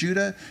cities of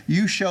Judah,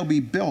 you shall be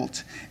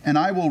built, and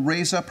I will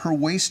raise up her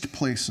waste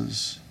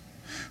places,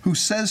 who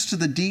says to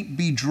the deep,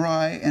 be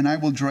dry, and I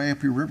will dry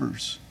up your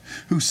rivers,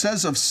 who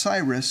says of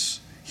Cyrus,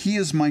 he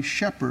is my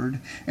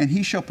shepherd, and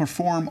he shall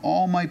perform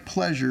all my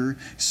pleasure,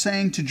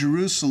 saying to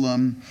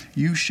Jerusalem,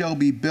 you shall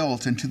be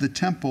built, and to the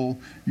temple,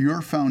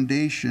 your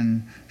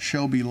foundation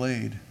shall be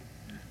laid.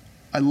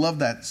 I love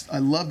that. I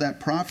love that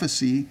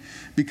prophecy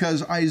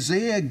because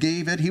Isaiah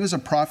gave it. He was a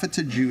prophet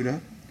to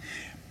Judah.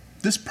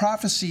 This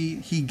prophecy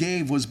he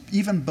gave was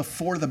even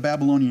before the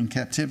Babylonian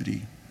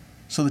captivity.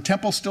 So the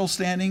temple's still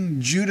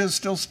standing, Judah's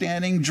still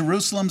standing,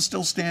 Jerusalem's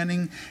still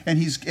standing,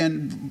 and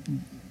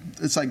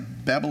it's like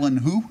Babylon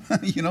who?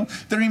 You know,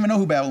 they don't even know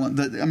who Babylon.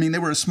 They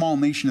were a small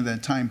nation at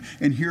that time.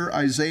 And here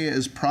Isaiah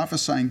is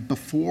prophesying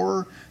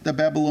before the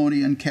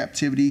Babylonian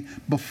captivity,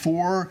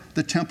 before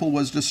the temple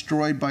was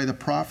destroyed by the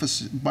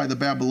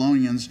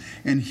Babylonians.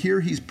 And here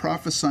he's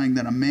prophesying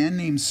that a man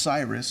named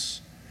Cyrus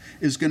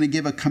is going to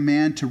give a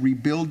command to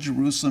rebuild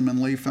Jerusalem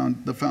and lay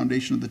the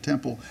foundation of the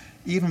temple,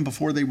 even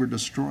before they were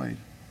destroyed.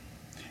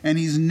 And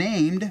he's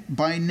named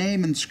by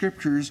name in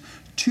scriptures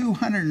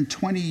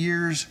 220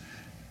 years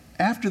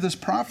after this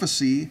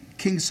prophecy.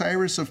 King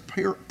Cyrus of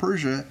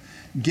Persia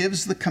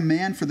gives the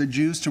command for the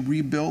Jews to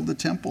rebuild the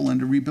temple and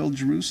to rebuild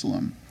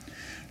Jerusalem.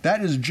 That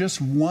is just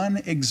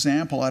one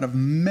example out of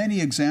many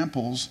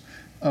examples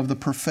of the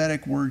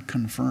prophetic word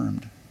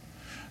confirmed.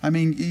 I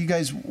mean, you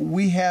guys,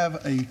 we have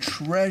a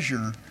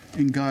treasure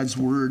in God's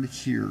word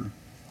here.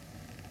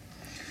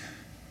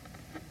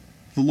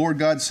 The Lord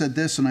God said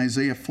this in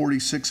Isaiah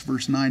 46,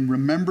 verse 9,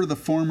 remember the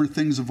former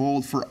things of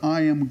old, for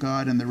I am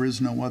God and there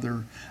is no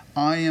other.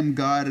 I am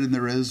God and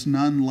there is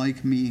none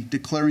like me,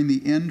 declaring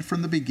the end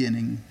from the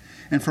beginning,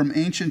 and from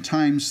ancient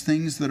times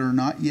things that are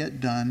not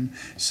yet done,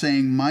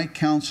 saying, my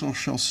counsel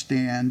shall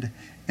stand,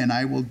 and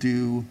I will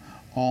do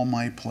all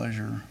my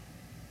pleasure.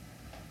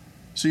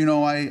 So, you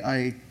know,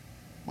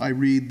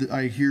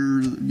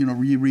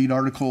 you read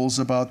articles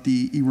about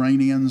the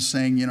Iranians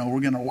saying, you know,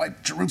 we're going to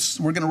wipe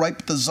Jerusalem, we're going to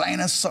wipe the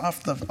Zionists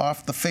off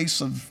the face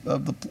of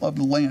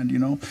the land. You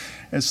know,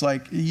 it's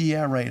like,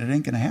 yeah, right, it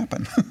ain't going to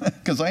happen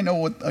because I know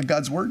what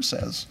God's word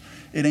says.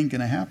 It ain't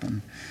going to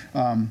happen.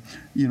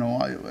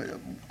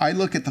 I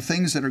look at the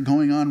things that are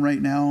going on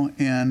right now,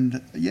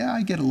 and yeah,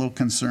 I get a little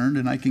concerned,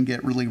 and I can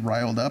get really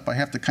riled up. I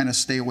have to kind of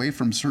stay away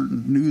from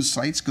certain news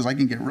sites because I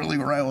can get really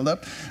riled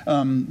up.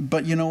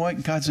 But you know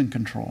what? God's in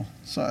control.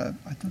 So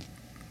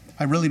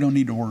I really don't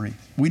need to worry.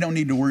 We don't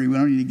need to worry. We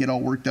don't need to get all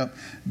worked up.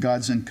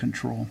 God's in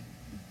control.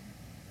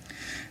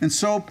 And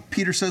so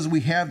Peter says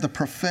we have the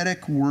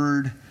prophetic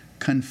word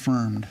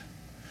confirmed.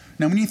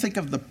 Now, when you think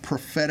of the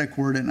prophetic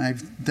word, and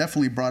I've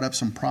definitely brought up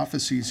some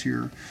prophecies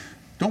here,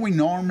 don't we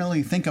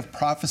normally think of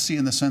prophecy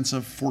in the sense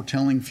of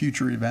foretelling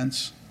future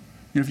events?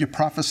 You know, if you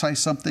prophesy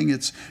something,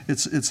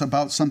 it's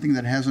about something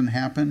that hasn't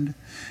happened.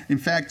 In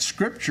fact,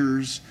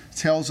 Scriptures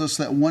tells us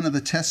that one of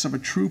the tests of a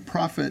true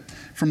prophet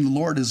from the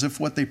Lord is if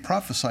what they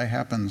prophesy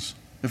happens.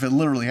 If it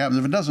literally happens.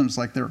 If it doesn't, it's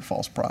like they're a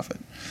false prophet.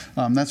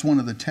 That's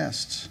one of the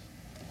tests.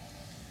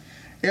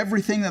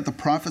 everything that the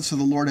prophets of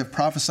the Lord have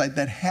prophesied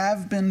that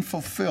have been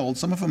fulfilled.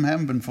 Some of them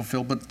haven't been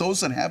fulfilled, but those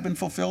that have been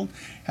fulfilled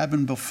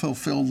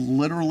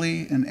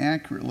literally and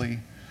accurately.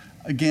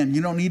 Again,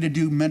 you don't need to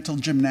do mental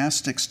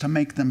gymnastics to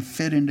make them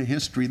fit into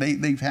history.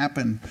 They've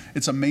happened.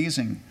 It's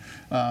amazing.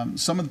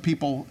 Some of the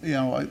people,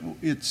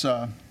 it's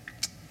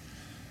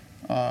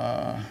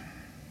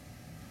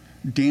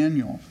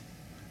Daniel.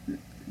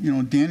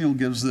 Daniel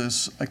gives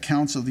this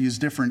accounts of these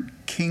different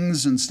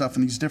kings and stuff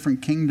and these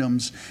different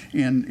kingdoms,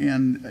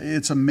 and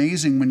it's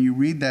amazing when you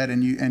read that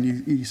and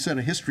you set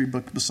a history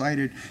book beside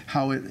it,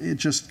 how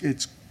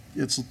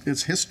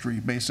it's history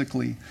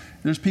basically.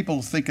 There's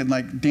people thinking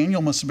like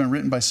Daniel must have been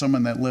written by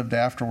someone that lived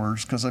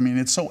afterwards, because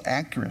it's so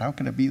accurate. How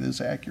can it be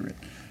this accurate?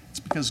 It's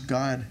because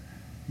God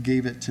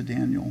gave it to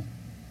Daniel.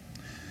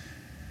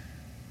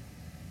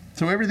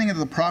 So everything that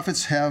the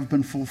prophets have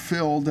been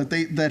fulfilled,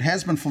 that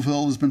has been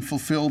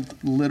fulfilled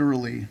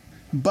literally.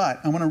 But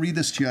I want to read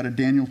this to you out of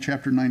Daniel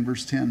chapter 9,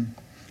 verse 10.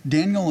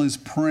 Daniel is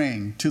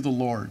praying to the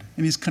Lord,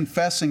 and he's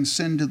confessing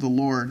sin to the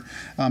Lord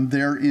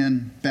there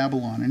in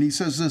Babylon. And he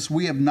says this: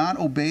 "We have not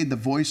obeyed the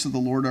voice of the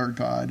Lord our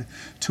God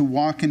to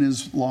walk in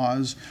his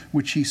laws,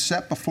 which he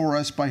set before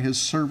us by his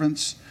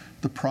servants,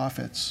 the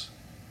prophets."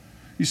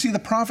 You see, the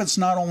prophets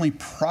not only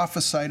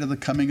prophesied of the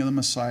coming of the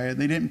Messiah,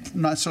 they didn't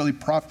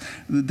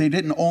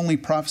only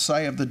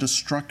prophesy of the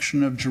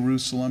destruction of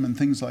Jerusalem and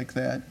things like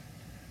that.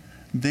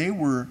 They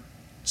were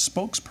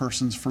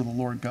spokespersons for the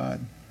Lord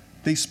God.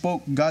 They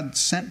spoke. God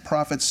sent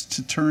prophets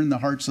to turn the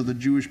hearts of the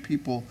Jewish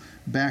people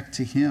back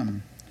to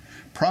him.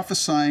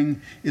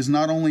 Prophesying is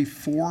not only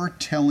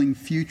foretelling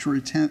future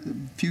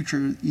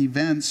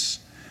events,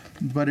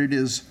 but it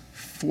is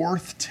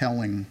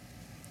forthtelling.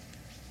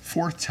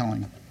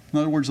 In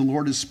other words, the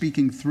Lord is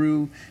speaking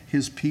through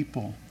his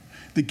people.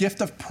 The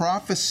gift of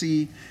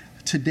prophecy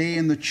today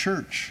in the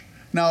church.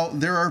 Now,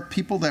 there are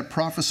people that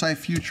prophesy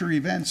future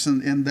events,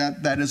 and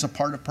that is a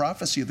part of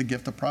prophecy, the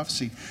gift of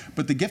prophecy.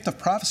 But the gift of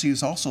prophecy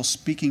is also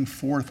speaking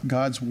forth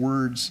God's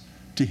words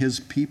to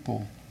his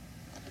people.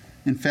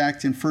 In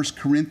fact, in 1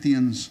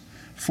 Corinthians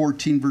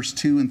 14, verse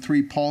 2 and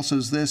 3, Paul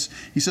says this.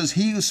 He says,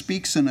 "He who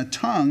speaks in a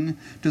tongue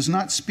does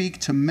not speak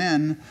to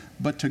men,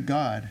 but to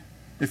God."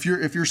 If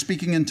you're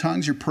speaking in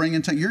tongues, you're praying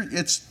in tongues,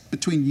 it's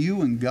between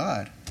you and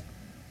God.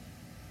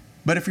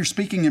 But if you're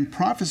speaking in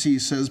prophecy, he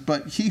says,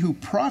 "But he who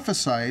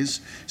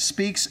prophesies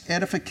speaks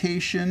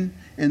edification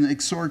and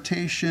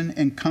exhortation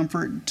and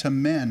comfort to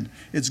men."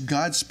 It's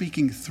God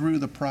speaking through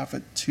the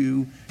prophet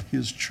to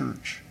his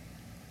church.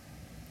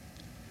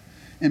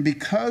 And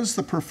because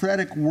the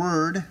prophetic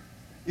word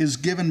is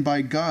given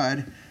by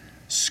God,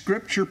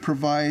 Scripture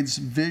provides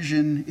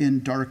vision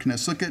in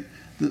darkness. Look at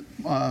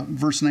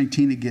verse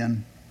 19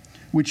 again.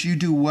 "Which you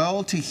do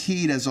well to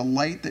heed as a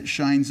light that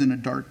shines in a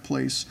dark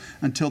place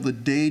until the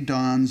day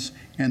dawns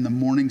and the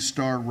morning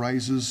star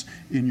rises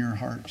in your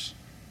hearts."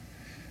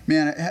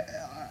 Man,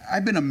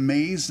 I've been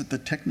amazed at the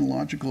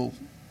technological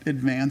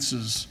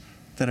advances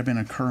that have been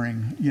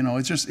occurring.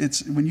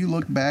 It's when you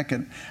look back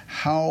at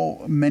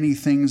how many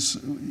things,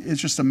 it's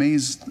just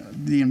amazed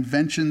the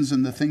inventions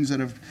and the things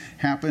that have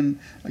happened.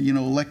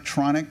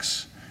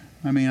 Electronics.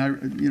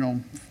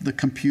 The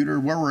computer,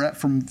 where we're at,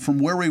 from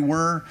where we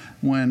were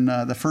when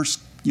the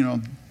first,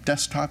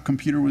 desktop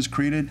computer was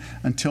created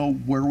until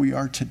where we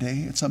are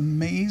today. It's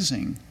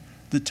amazing,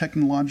 the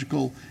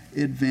technological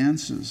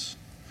advances.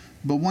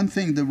 But one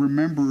thing to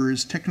remember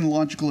is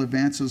technological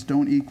advances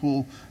don't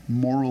equal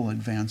moral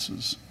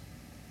advances.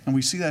 And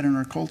we see that in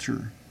our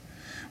culture.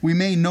 We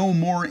may know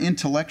more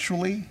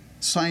intellectually,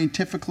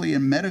 scientifically,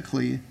 and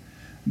medically,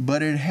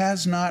 but it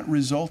has not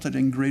resulted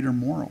in greater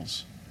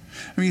morals.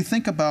 You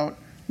think about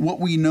what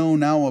we know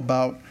now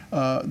about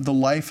the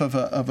life of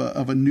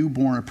a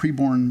newborn, a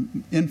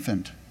preborn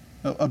infant,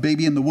 a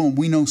baby in the womb.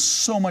 We know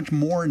so much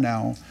more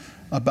now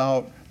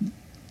about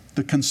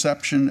the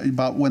conception,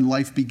 about when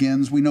life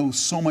begins. We know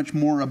so much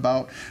more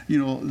about,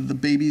 the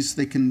babies,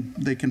 they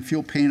can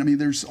feel pain.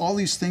 There's all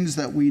these things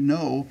that we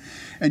know,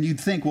 and you'd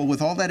think, well,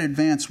 with all that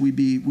advance,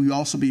 we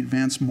also be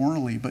advanced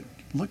morally. But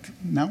look,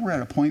 now we're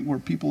at a point where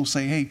people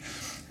say, hey,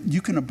 you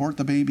can abort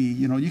the baby,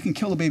 you can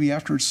kill the baby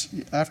after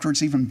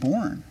it's even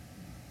born.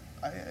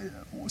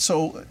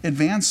 So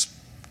advanced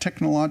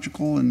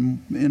technological and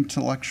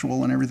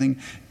intellectual and everything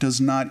does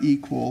not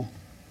equal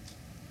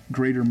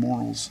greater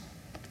morals.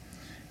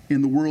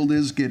 And the world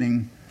is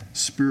getting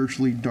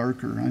spiritually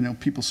darker. I know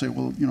people say,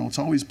 well, it's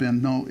always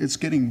been. No, it's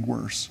getting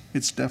worse.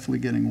 It's definitely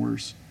getting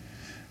worse.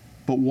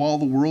 But while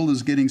the world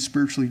is getting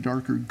spiritually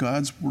darker,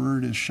 God's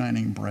word is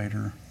shining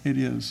brighter. It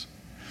is.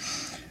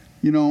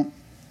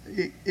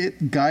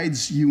 It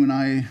guides you and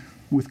I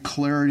with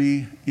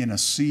clarity in a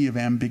sea of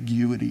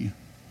ambiguity.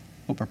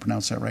 Hope I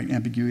pronounced that right,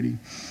 ambiguity.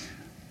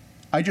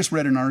 I just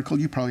read an article,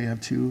 you probably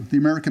have too. The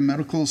American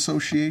Medical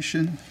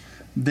Association,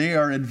 they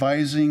are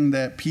advising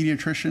that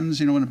pediatricians,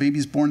 when a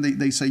baby's born,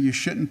 they say you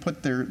shouldn't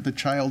put the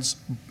child's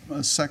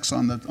sex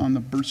on the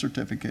birth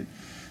certificate.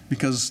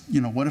 Because,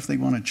 what if they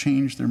want to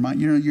change their mind?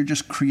 You're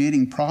just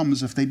creating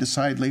problems if they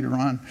decide later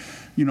on,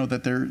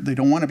 that they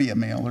don't want to be a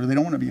male or they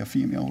don't want to be a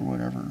female or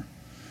whatever.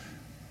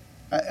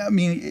 I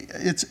mean,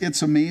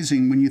 it's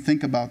amazing when you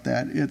think about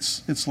that.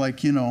 It's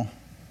like, you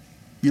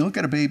look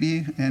at a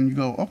baby and you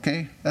go,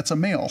 okay, that's a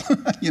male.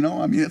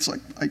 I mean, it's like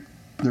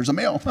there's a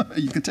male.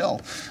 You could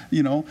tell,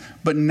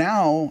 But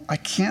now I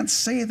can't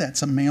say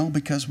that's a male,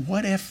 because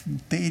what if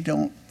they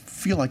don't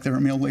feel like they're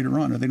a male later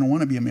on, or they don't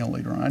want to be a male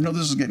later on? I know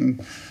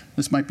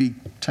this might be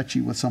touchy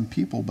with some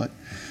people, but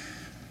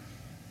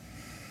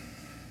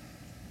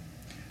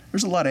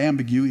there's a lot of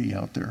ambiguity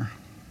out there,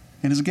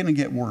 and it's going to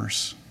get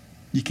worse.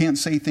 You can't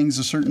say things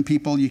to certain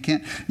people. You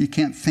can't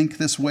think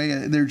this way.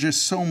 There's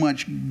just so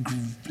much.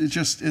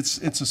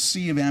 It's a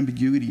sea of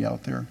ambiguity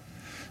out there.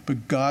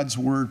 But God's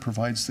word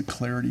provides the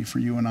clarity for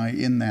you and I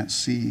in that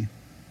sea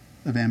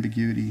of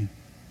ambiguity.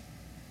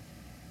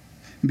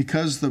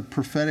 Because the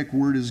prophetic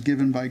word is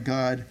given by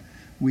God,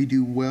 we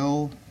do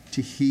well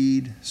to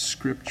heed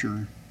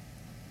Scripture.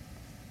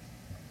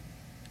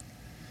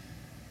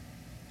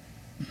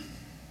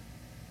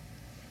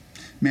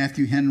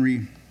 Matthew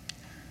Henry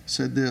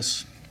said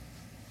this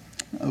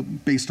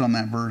based on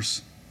that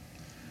verse.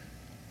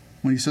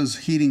 When he says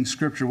heeding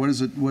Scripture, what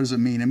does it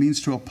mean? It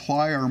means to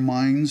apply our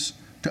minds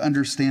to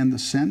understand the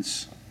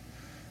sense,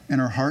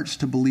 and our hearts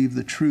to believe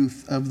the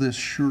truth of this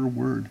sure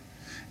word.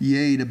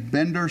 Yea, to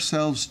bend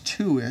ourselves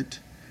to it,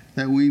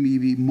 that we may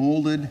be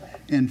molded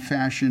and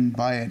fashioned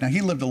by it. Now, he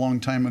lived a long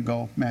time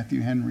ago,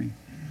 Matthew Henry.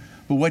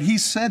 But what he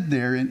said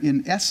there,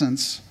 in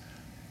essence,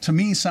 to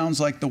me sounds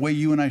like the way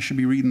you and I should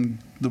be reading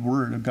the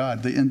Word of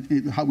God,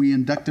 how we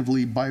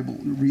inductively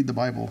read the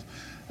Bible.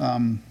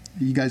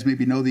 You guys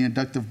maybe know the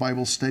inductive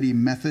Bible study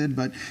method,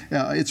 but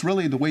it's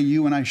really the way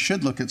you and I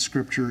should look at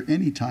Scripture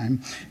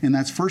anytime. And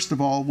that's, first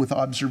of all, with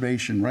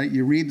observation, right?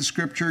 You read the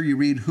Scripture, you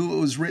read who it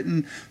was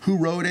written, who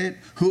wrote it,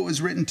 who it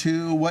was written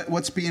to,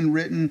 what's being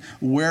written,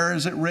 where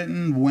is it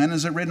written, when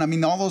is it written. I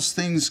mean, all those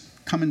things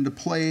come into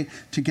play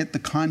to get the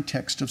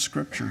context of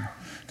Scripture.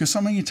 Because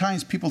so many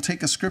times people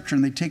take a Scripture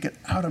and they take it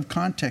out of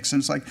context,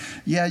 and it's like,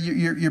 yeah,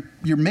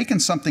 you're making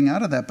something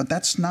out of that, but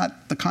that's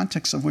not the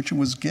context of which it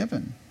was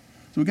given.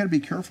 So we've got to be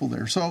careful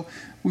there. So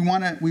we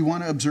want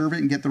to observe it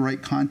and get the right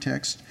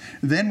context.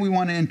 Then we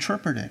want to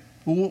interpret it.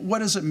 Well, what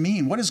does it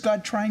mean? What is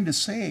God trying to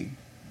say?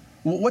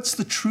 Well, what's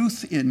the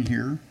truth in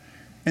here?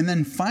 And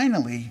then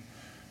finally,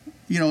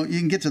 you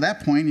can get to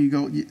that point and you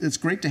go, it's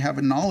great to have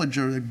a knowledge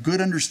or a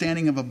good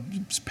understanding of a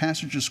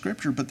passage of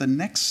Scripture, but the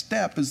next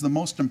step is the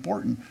most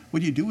important. What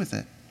do you do with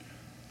it?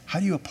 How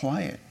do you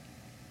apply it?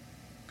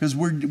 Because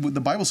the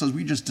Bible says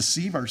we just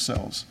deceive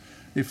ourselves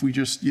if we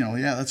just,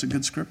 yeah, that's a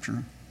good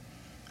Scripture.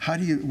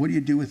 What do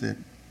you do with it?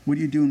 What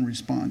do you do in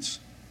response?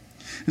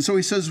 And so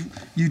he says,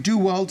 you do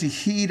well to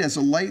heed as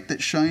a light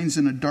that shines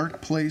in a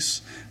dark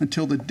place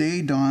until the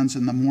day dawns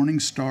and the morning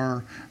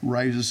star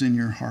rises in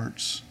your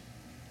hearts.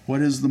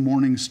 What is the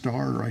morning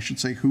star? Or I should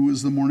say, who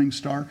is the morning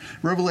star?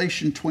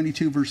 Revelation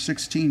 22, verse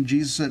 16,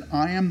 Jesus said,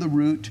 I am the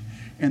root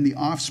and the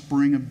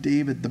offspring of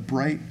David, the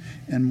bright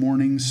and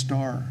morning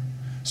star.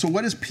 So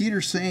what is Peter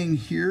saying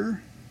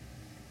here?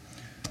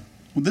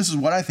 Well, this is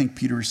what I think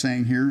Peter is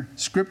saying here.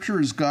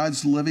 Scripture is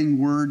God's living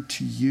word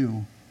to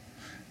you.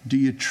 Do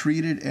you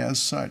treat it as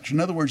such? In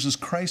other words, is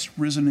Christ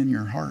risen in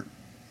your heart?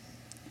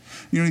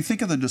 You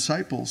think of the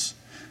disciples.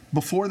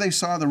 Before they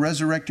saw the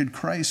resurrected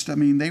Christ, I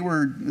mean, they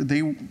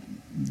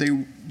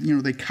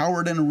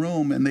cowered in a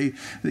room, and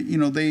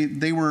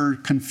they were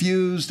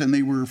confused, and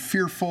they were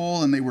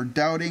fearful, and they were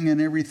doubting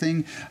and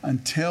everything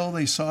until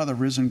they saw the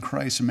risen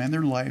Christ, and man,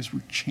 their lives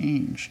were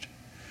changed.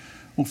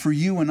 Well, for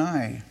you and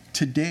I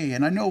today,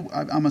 and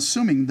I'm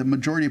assuming the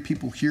majority of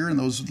people here and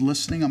those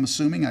listening, I'm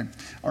assuming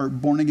are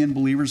born again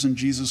believers in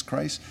Jesus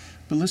Christ.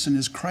 But listen,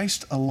 is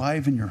Christ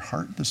alive in your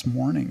heart this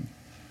morning?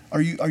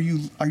 Do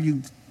you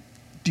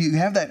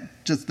have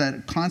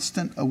that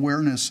constant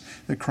awareness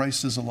that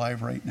Christ is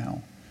alive right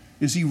now?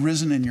 Is he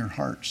risen in your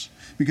hearts?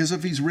 Because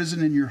if he's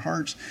risen in your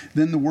hearts,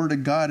 then the Word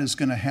of God is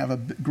going to have a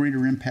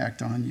greater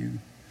impact on you.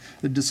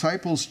 The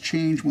disciples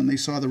changed when they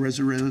saw the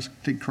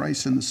resurrected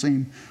Christ, and the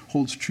same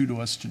holds true to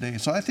us today.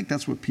 So I think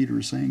that's what Peter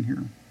is saying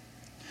here.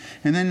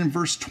 And then in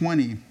verse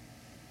 20,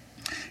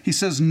 he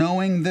says,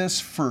 knowing this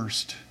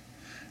first,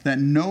 that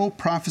no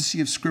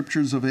prophecy of Scripture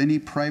is of any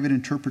private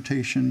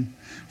interpretation,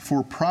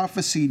 for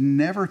prophecy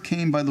never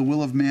came by the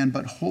will of man,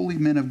 but holy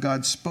men of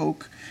God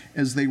spoke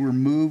as they were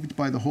moved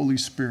by the Holy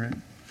Spirit.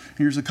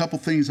 Here's a couple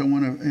things I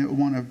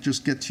want to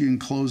just get to you in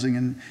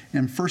closing.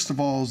 And first of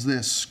all is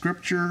this: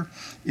 Scripture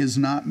is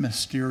not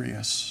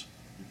mysterious.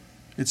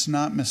 It's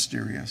not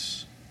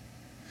mysterious.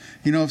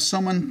 If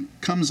someone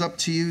comes up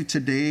to you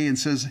today and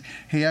says,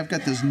 hey, I've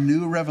got this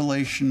new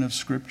revelation of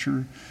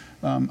Scripture,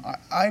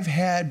 I've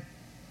had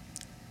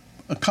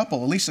at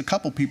least a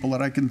couple people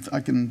that I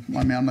mean,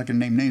 I'm not going to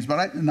name names,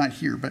 but not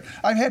here, but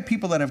I've had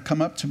people that have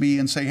come up to me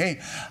and say,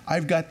 hey,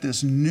 I've got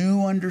this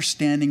new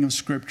understanding of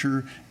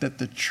Scripture that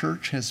the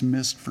church has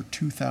missed for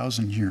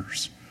 2,000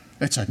 years.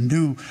 It's a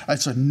new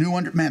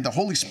man, the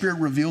Holy Spirit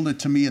revealed it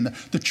to me, and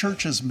the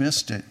church has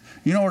missed it.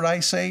 You know what I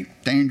say?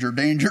 Danger,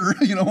 danger.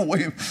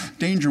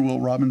 Danger, Will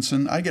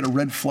Robinson. I get a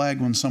red flag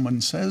when someone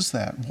says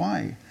that.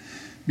 Why?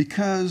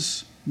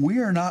 Because we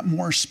are not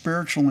more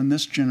spiritual in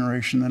this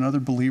generation than other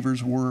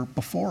believers were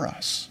before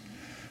us.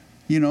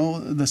 You know,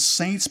 the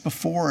saints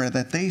before,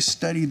 that they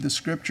studied the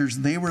scriptures,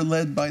 they were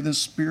led by the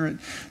Spirit.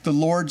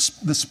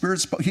 The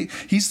Spirit,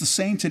 he's the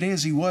same today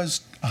as he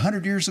was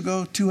 100 years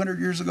ago, 200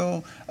 years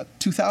ago,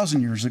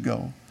 2,000 years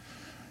ago.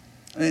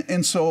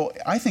 And so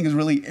I think it's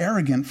really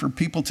arrogant for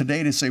people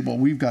today to say, well,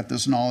 we've got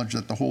this knowledge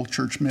that the whole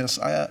church missed.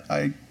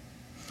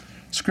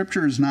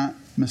 Scripture is not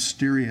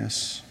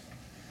mysterious.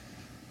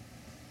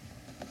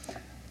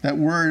 That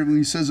word, when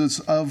he says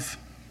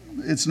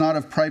it's not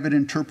of private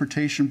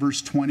interpretation,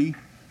 verse 20,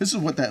 this is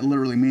what that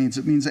literally means.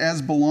 It means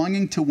as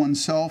belonging to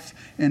oneself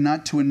and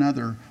not to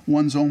another,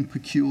 one's own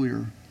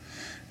peculiar.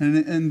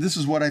 And this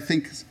is what I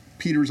think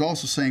Peter is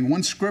also saying.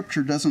 One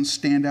scripture doesn't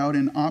stand out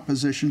in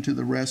opposition to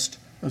the rest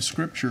of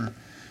Scripture,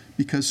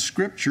 because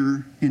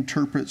Scripture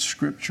interprets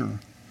Scripture.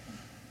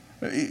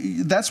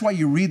 That's why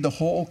you read the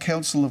whole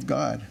counsel of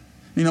God.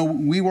 You know,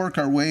 we work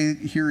our way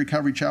here at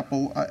Calvary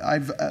Chapel.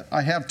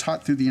 I have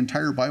taught through the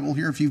entire Bible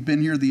here. If you've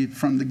been here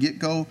from the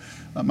get-go,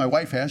 my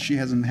wife has. She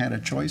hasn't had a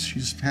choice.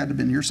 She's had to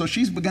been here. So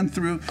she's begun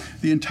through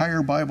the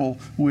entire Bible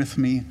with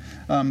me.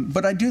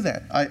 But I do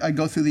that. I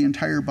go through the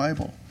entire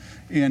Bible.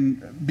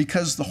 And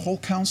because the whole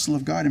counsel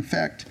of God, in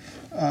fact,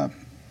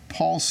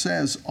 Paul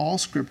says all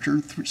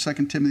Scripture,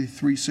 2 Timothy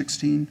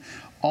 3:16,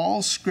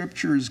 all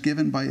Scripture is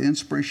given by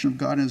inspiration of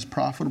God and is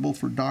profitable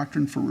for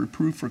doctrine, for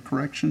reproof, for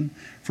correction,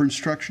 for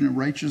instruction in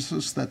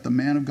righteousness, that the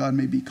man of God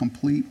may be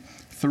complete,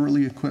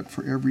 thoroughly equipped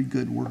for every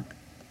good work.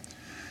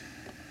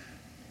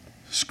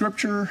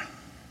 Scripture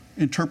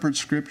interprets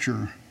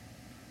Scripture.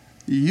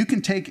 You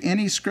can take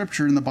any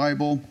Scripture in the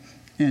Bible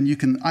and you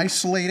can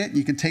isolate it.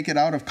 You can take it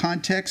out of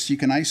context. You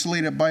can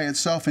isolate it by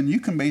itself, and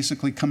you can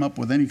basically come up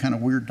with any kind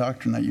of weird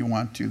doctrine that you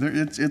want to.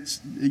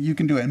 You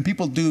can do it, and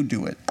people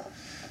do it.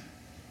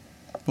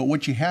 But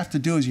what you have to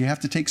do is you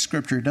have to take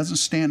Scripture. It doesn't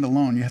stand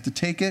alone. You have to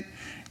take it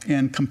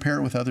and compare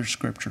it with other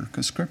Scripture,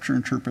 because Scripture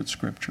interprets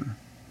Scripture.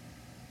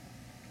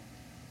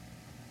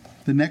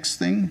 The next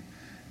thing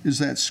is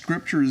that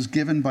Scripture is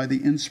given by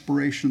the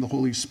inspiration of the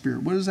Holy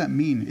Spirit. What does that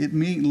mean? It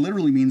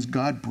literally means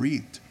God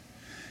breathed.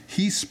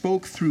 He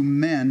spoke through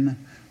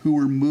men who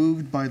were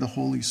moved by the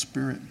Holy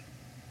Spirit.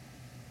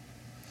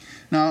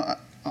 Now,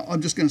 I'm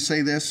just going to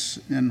say this,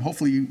 and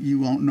hopefully you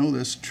won't know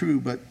this true,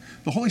 but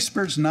the Holy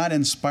Spirit's not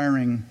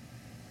inspiring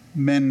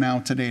men now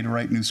today to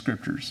write new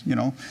scriptures. You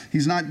know,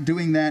 he's not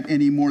doing that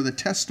anymore. The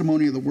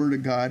testimony of the Word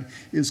of God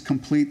is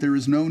complete. There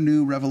is no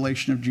new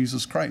revelation of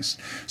Jesus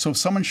Christ. So if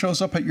someone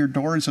shows up at your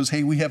door and says,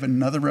 hey, we have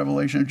another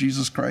revelation of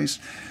Jesus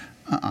Christ,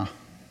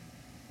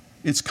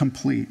 it's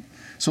complete.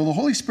 So the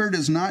Holy Spirit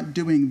is not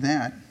doing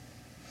that.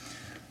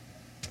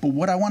 But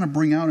what I want to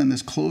bring out in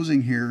this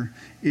closing here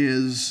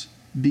is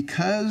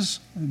because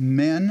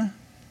men,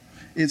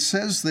 it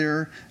says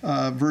there,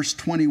 verse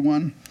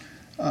 21,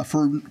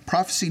 for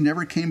prophecy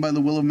never came by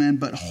the will of man,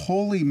 but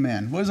holy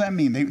men. What does that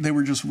mean? They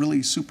were just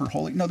really super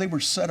holy? No, they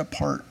were set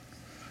apart.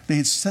 They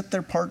had set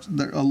their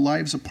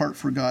lives apart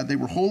for God. They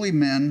were holy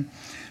men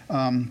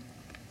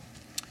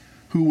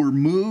who were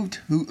moved.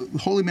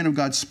 Holy men of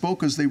God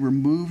spoke as they were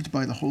moved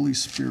by the Holy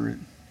Spirit.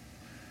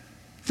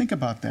 Think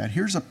about that.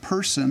 Here's a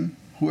person,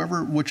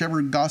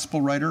 whichever gospel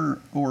writer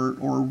or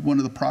one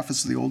of the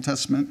prophets of the Old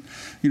Testament,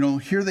 you know,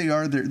 here they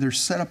are, they're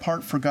set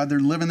apart for God, they're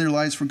living their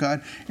lives for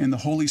God, and the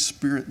Holy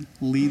Spirit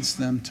leads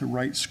them to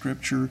write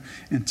Scripture.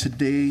 And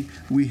today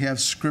we have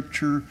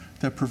Scripture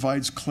that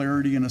provides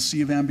clarity in a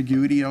sea of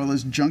ambiguity. All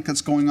this junk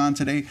that's going on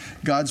today,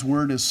 God's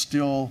Word is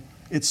still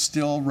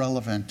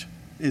relevant.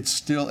 It's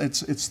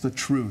the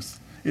truth.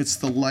 It's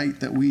the light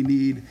that we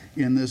need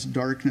in this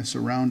darkness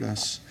around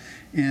us.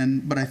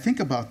 But I think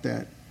about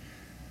that.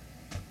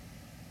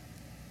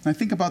 I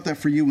think about that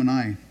for you and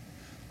I.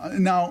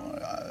 Now,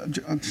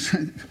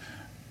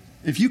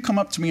 if you come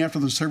up to me after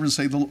the service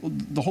and say,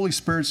 the Holy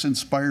Spirit's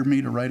inspired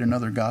me to write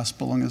another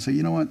gospel, I'm going to say,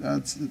 you know what,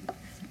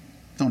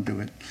 don't do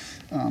it.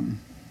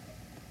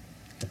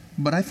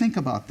 But I think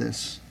about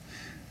this.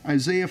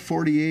 Isaiah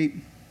 48,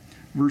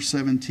 verse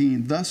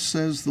 17, thus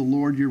says the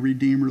Lord your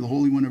Redeemer, the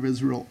Holy One of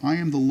Israel, I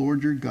am the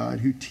Lord your God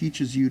who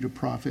teaches you to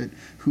profit,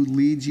 who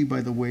leads you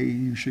by the way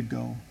you should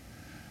go.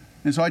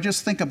 And so I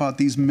just think about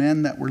these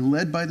men that were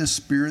led by the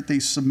Spirit. They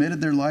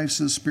submitted their lives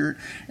to the Spirit,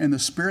 and the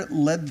Spirit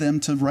led them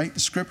to write the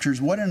Scriptures.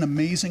 What an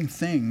amazing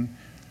thing,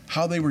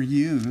 how they were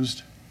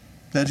used,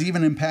 that's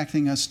even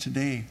impacting us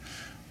today.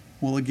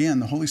 Well,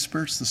 again, the Holy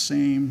Spirit's the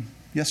same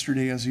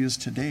yesterday as he is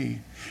today,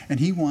 and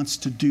he wants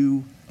to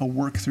do a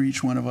work through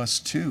each one of us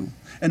too.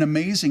 An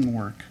amazing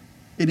work,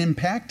 an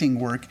impacting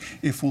work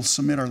if we'll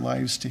submit our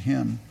lives to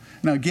him.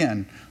 Now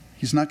again,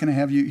 he's not going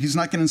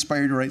to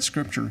inspire you to write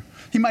Scripture.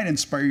 He might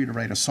inspire you to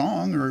write a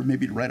song or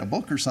maybe to write a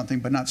book or something,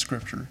 but not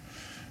Scripture.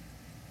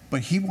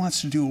 But he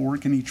wants to do a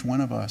work in each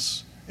one of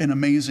us, an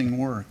amazing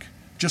work,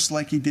 just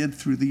like he did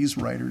through these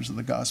writers of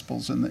the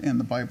Gospels and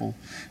the Bible.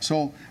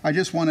 So I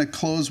just want to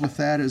close with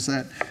that,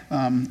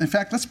 in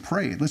fact, let's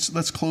pray.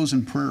 Let's close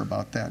in prayer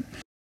about that.